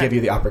want to give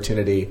you the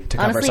opportunity to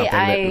cover Honestly,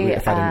 something that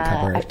if I didn't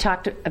cover it. I've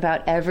talked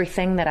about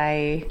everything that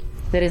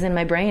is in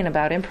my brain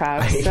about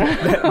improv.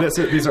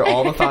 So. These are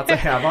all the thoughts I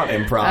have on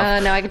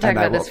improv. No, I can talk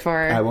about this for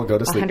I will go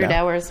to sleep 100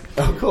 now. hours.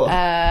 Oh, cool. Do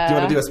you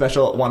want to do a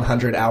special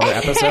 100-hour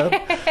episode?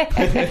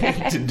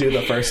 To do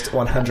the first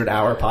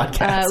 100-hour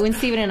podcast? When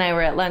Steven and I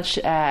were at lunch,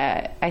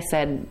 I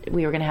said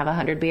we were going to have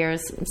 100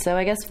 beers. So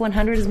I guess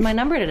 100 is my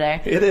number today.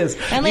 It is.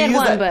 I only had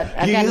one, but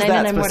I've got 99 more to go. You use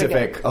that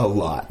specific a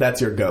lot.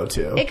 That's your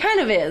go-to. It kind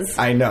of is.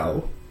 I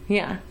know.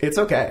 Yeah. It's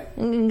okay.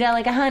 Got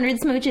like 100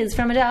 smooches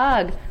from a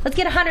dog. Let's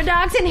get 100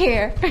 dogs in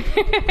here.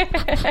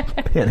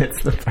 And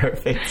it's the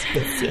perfect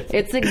specific.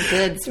 It's a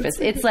good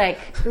specific. It's like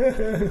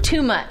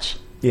too much.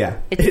 Yeah.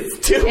 It's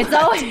too much. It's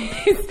always,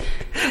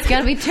 it's got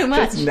to be too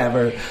much. It's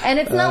never. And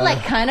it's not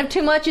like kind of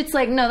too much. It's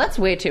like, no, that's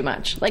way too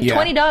much. Like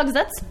 20 dogs,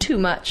 that's too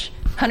much.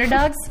 100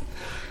 dogs?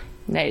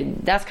 No,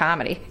 that's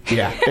comedy.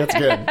 Yeah, it's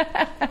good.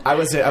 I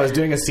was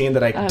doing a scene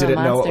that I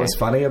didn't know what was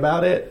funny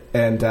about it,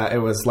 and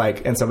it was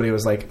like, and somebody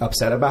was like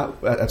upset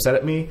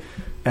at me,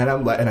 and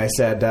I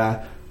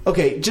said,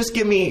 okay, just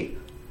give me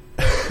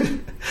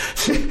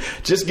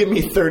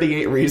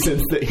 38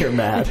 reasons that you're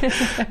mad.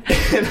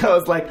 And I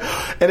was like,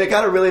 and it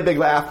got a really big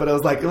laugh, but I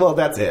was like, well,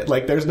 that's it.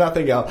 Like, there's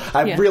nothing else.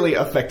 I've really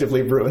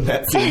effectively ruined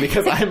that scene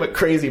because I'm a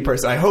crazy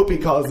person. I hope he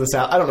calls this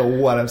out. I don't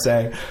know what I'm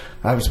saying.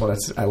 I just want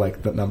to, I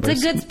like the numbers.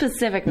 It's a good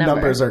specific number.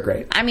 Numbers are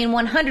great. I mean,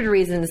 100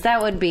 reasons,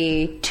 that would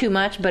be too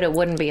much, but it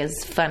wouldn't be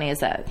as funny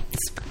as that.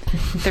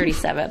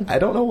 37. I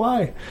don't know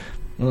why.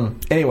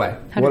 Anyway,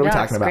 what are we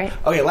talking about? Great.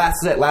 Okay,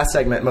 last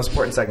segment, most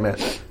important segment.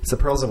 It's the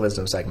Pearls of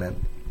Wisdom segment.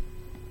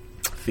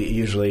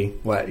 Usually,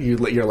 what?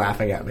 You're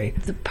laughing at me.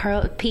 The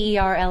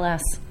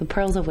P-E-R-L-S, the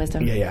Pearls of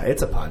Wisdom. Yeah,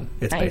 it's a pun.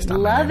 It's based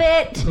on love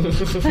it.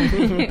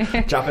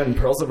 Drop in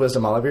Pearls of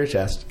Wisdom all over your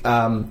chest. Okay,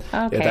 I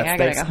gotta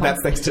go home. That's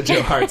thanks to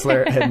Joe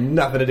Hartzler. It had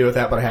nothing to do with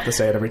that, but I have to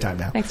say it every time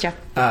now. Thanks, Joe.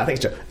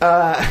 Thanks, Joe.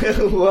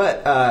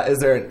 What is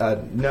there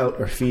a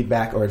note or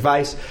feedback or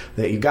advice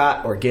that you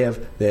got or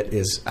give that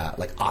is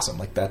like awesome,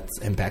 like that's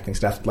impacting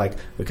stuff? Like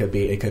it could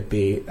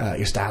be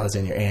your style is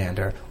in your hand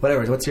or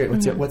whatever. What's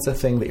the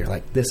thing that you're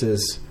like, this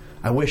is?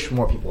 I wish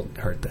more people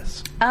heard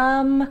this.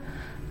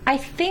 I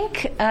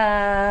think,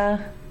 well,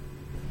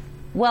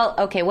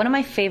 okay, one of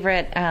my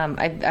favorite,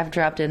 I've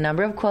dropped a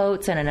number of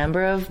quotes and a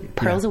number of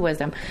pearls of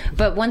wisdom,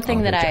 but one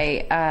thing that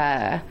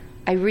I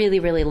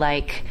really, really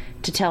like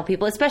to tell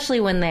people,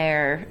 especially when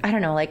they're, I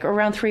don't know, like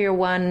around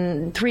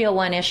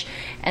 301-ish,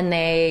 and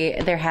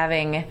they're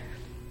having,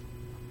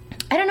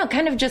 I don't know,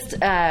 kind of just,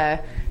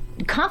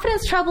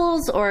 confidence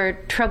troubles or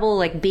trouble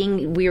like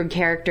being weird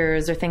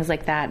characters or things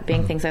like that,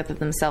 being things other than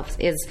themselves,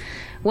 is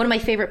one of my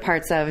favorite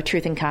parts of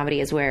Truth in Comedy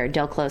is where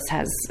Del Close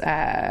has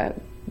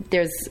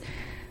there's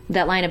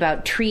that line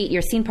about treat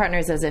your scene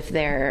partners as if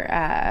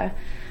they're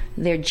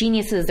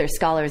geniuses, they're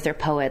scholars, they're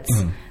poets,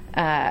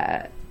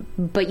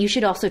 but you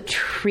should also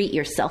treat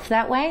yourself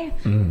that way,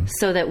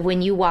 so that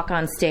when you walk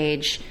on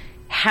stage,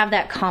 have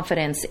that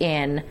confidence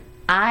in,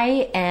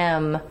 I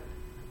am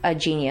a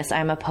genius,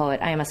 I'm a poet,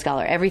 I am a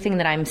scholar. Everything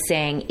that I'm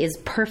saying is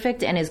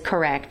perfect and is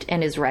correct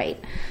and is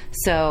right.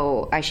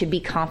 So I should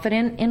be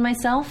confident in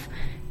myself.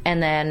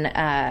 And then,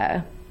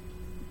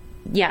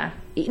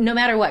 no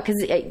matter what,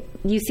 because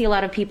you see a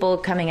lot of people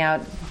coming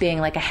out being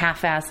like a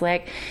half-ass,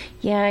 like,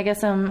 yeah, I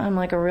guess I'm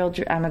like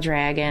I'm a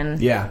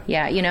dragon. Yeah.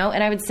 Yeah, you know?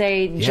 And I would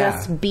say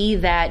just be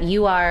that.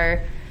 You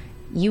are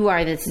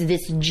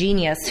this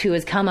genius who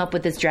has come up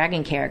with this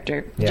dragon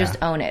character. Yeah. Just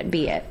own it.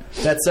 Be it.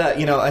 That's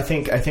I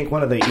think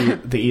one of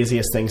the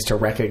easiest things to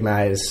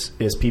recognize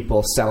is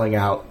people selling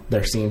out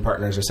their scene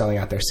partners or selling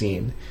out their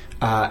scene,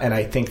 and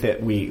I think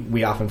that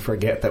we often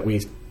forget that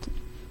we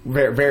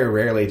very, very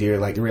rarely do you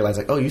like realize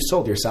like, oh, you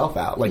sold yourself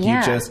out. Like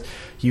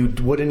you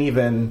wouldn't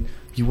even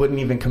you wouldn't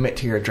even commit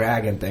to your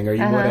dragon thing, or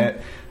you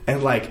wouldn't.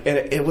 And like,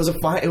 it was a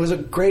fine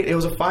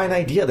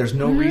idea. There's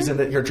no reason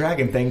that your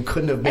dragon thing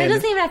couldn't have been. And it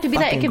doesn't even have to be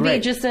that. It could be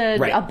just a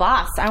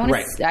boss. I want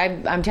to.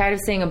 Right. I'm tired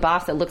of seeing a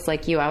boss that looks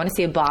like you. I want to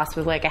see a boss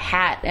with like a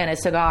hat and a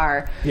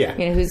cigar. Yeah.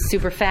 You know, who's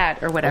super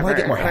fat or whatever. I want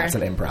to get more hats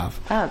in improv.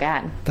 Oh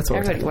God. That's what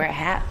everybody wear a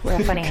hat.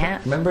 Wear a funny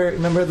hat.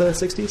 Remember the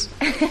 60s?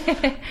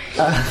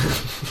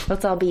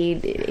 Let's all be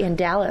in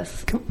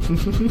Dallas.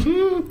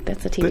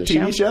 That's a TV show. The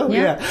TV show?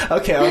 Yeah.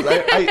 Okay.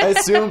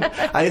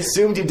 I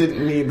assumed you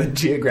didn't mean the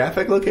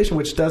geographic location,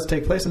 which does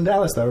take place in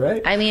Dallas, though,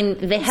 right? I mean,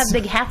 they have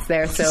big hats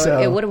there, so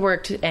it would have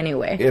worked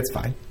anyway. It's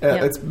fine.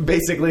 It's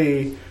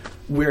basically,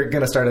 we're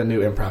going to start a new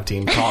improv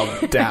team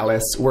called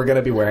Dallas. We're going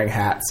to be wearing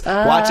hats.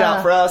 Watch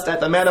out for us at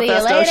the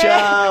Manifesto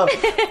Show.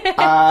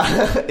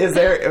 Is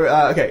there...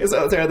 okay,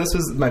 so Sarah, this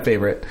was my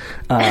favorite.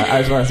 I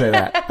just want to say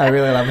that. I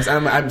really love this.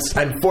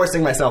 I'm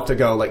forcing myself to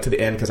go like to the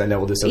end because I know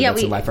we'll do something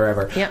else in life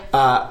forever. Yeah.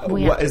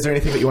 Is there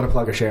anything that you want to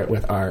plug or share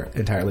with our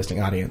entire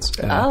listening audience?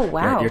 Oh,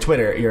 wow. Your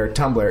Twitter, your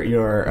Tumblr,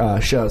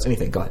 your shows,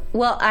 anything. Go ahead.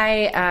 Well,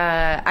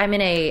 I'm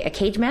in a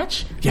cage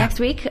match next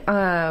week,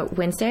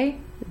 Wednesday.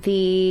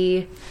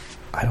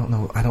 I don't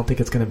know. I don't think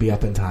it's going to be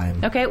up in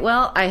time. Okay,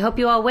 well, I hope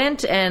you all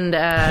went, and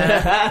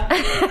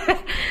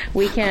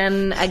we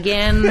can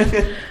again...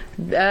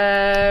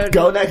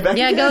 go next week.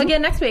 Yeah, go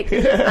again next week.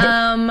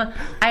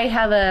 I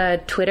have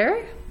a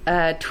Twitter,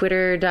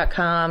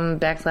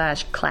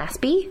 twitter.com/Claspy,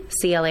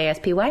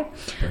 CLASPY.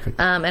 Perfect.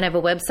 And I have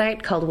a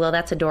website called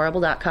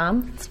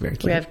WillThat'sAdorable.com. It's very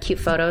cute. We have cute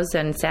photos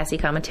and sassy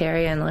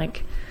commentary and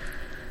like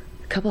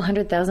a couple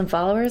 100,000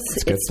 followers.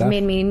 It's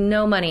made me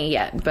no money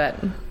yet, but...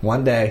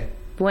 One day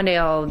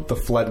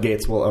the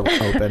floodgates will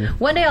open.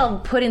 One day I'll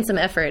put in some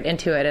effort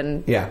into it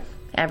and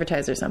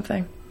advertise or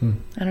something.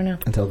 I don't know.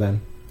 Until then.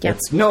 Yeah.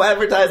 It's no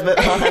advertisement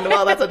on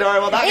Well, That's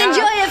Adorable.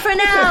 Enjoy it for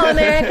now,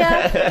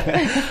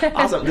 America.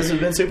 Awesome. This has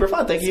been super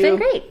fun. Thank you. It's been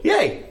great.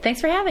 Yay. Thanks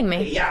for having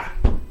me. Yeah.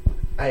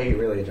 I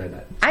really enjoyed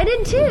that. I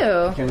did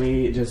too. Can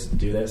we just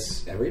do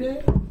this every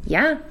day?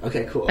 Yeah.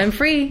 Okay, cool. I'm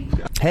free.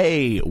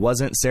 Hey,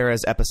 wasn't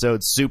Sarah's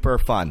episode super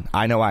fun?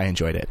 I know I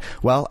enjoyed it.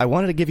 Well, I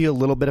wanted to give you a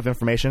little bit of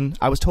information.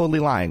 I was totally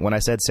lying when I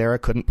said Sarah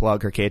couldn't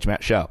plug her cage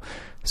match show.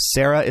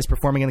 Sarah is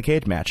performing in the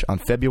cage match on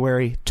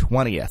February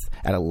 20th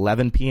at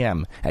 11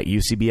 p.m. at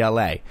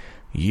UCBLA.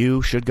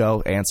 You should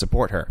go and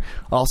support her.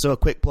 Also, a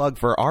quick plug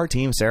for our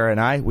team, Sarah and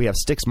I. We have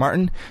Styx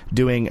Martin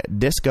doing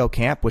Disco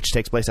Camp, which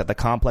takes place at the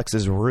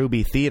Complex's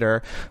Ruby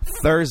Theater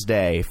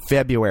Thursday,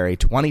 February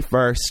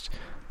 21st,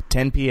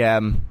 10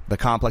 p.m. The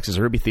Complex's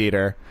Ruby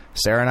Theater.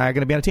 Sarah and I are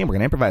going to be on a team. We're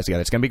going to improvise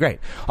together. It's going to be great.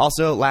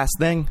 Also, last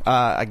thing,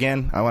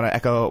 again, I want to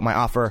echo my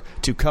offer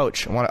to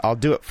coach. I'll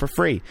do it for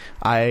free.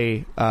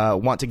 I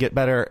want to get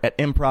better at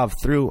improv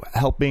through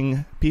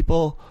helping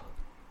people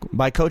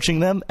by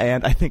coaching them,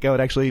 and I think I would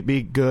actually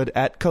be good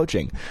at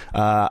coaching.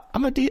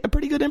 I'm a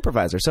pretty good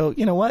improviser, so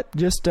you know what?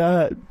 Just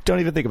don't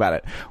even think about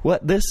it.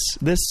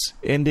 This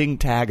ending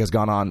tag has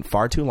gone on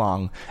far too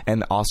long,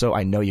 and also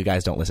I know you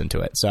guys don't listen to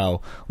it, so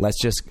let's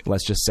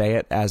just say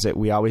it as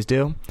we always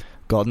do.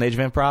 Golden Age of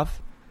Improv.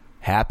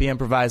 Happy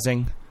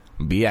improvising.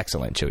 Be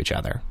excellent to each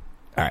other.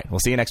 All right, we'll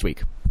see you next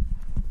week.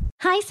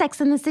 Hi, Sex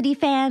and the City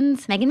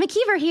fans. Megan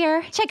McKeever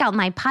here. Check out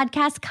my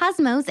podcast,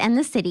 Cosmos and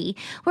the City,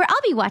 where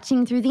I'll be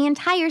watching through the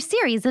entire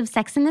series of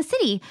Sex and the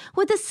City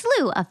with a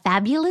slew of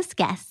fabulous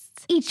guests.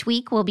 Each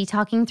week, we'll be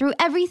talking through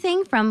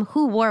everything from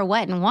who wore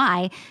what and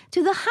why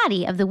to the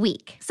hottie of the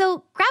week.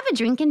 So grab a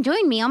drink and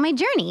join me on my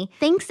journey.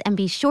 Thanks, and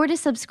be sure to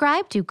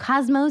subscribe to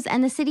Cosmos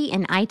and the City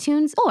in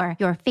iTunes or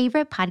your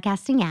favorite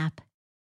podcasting app.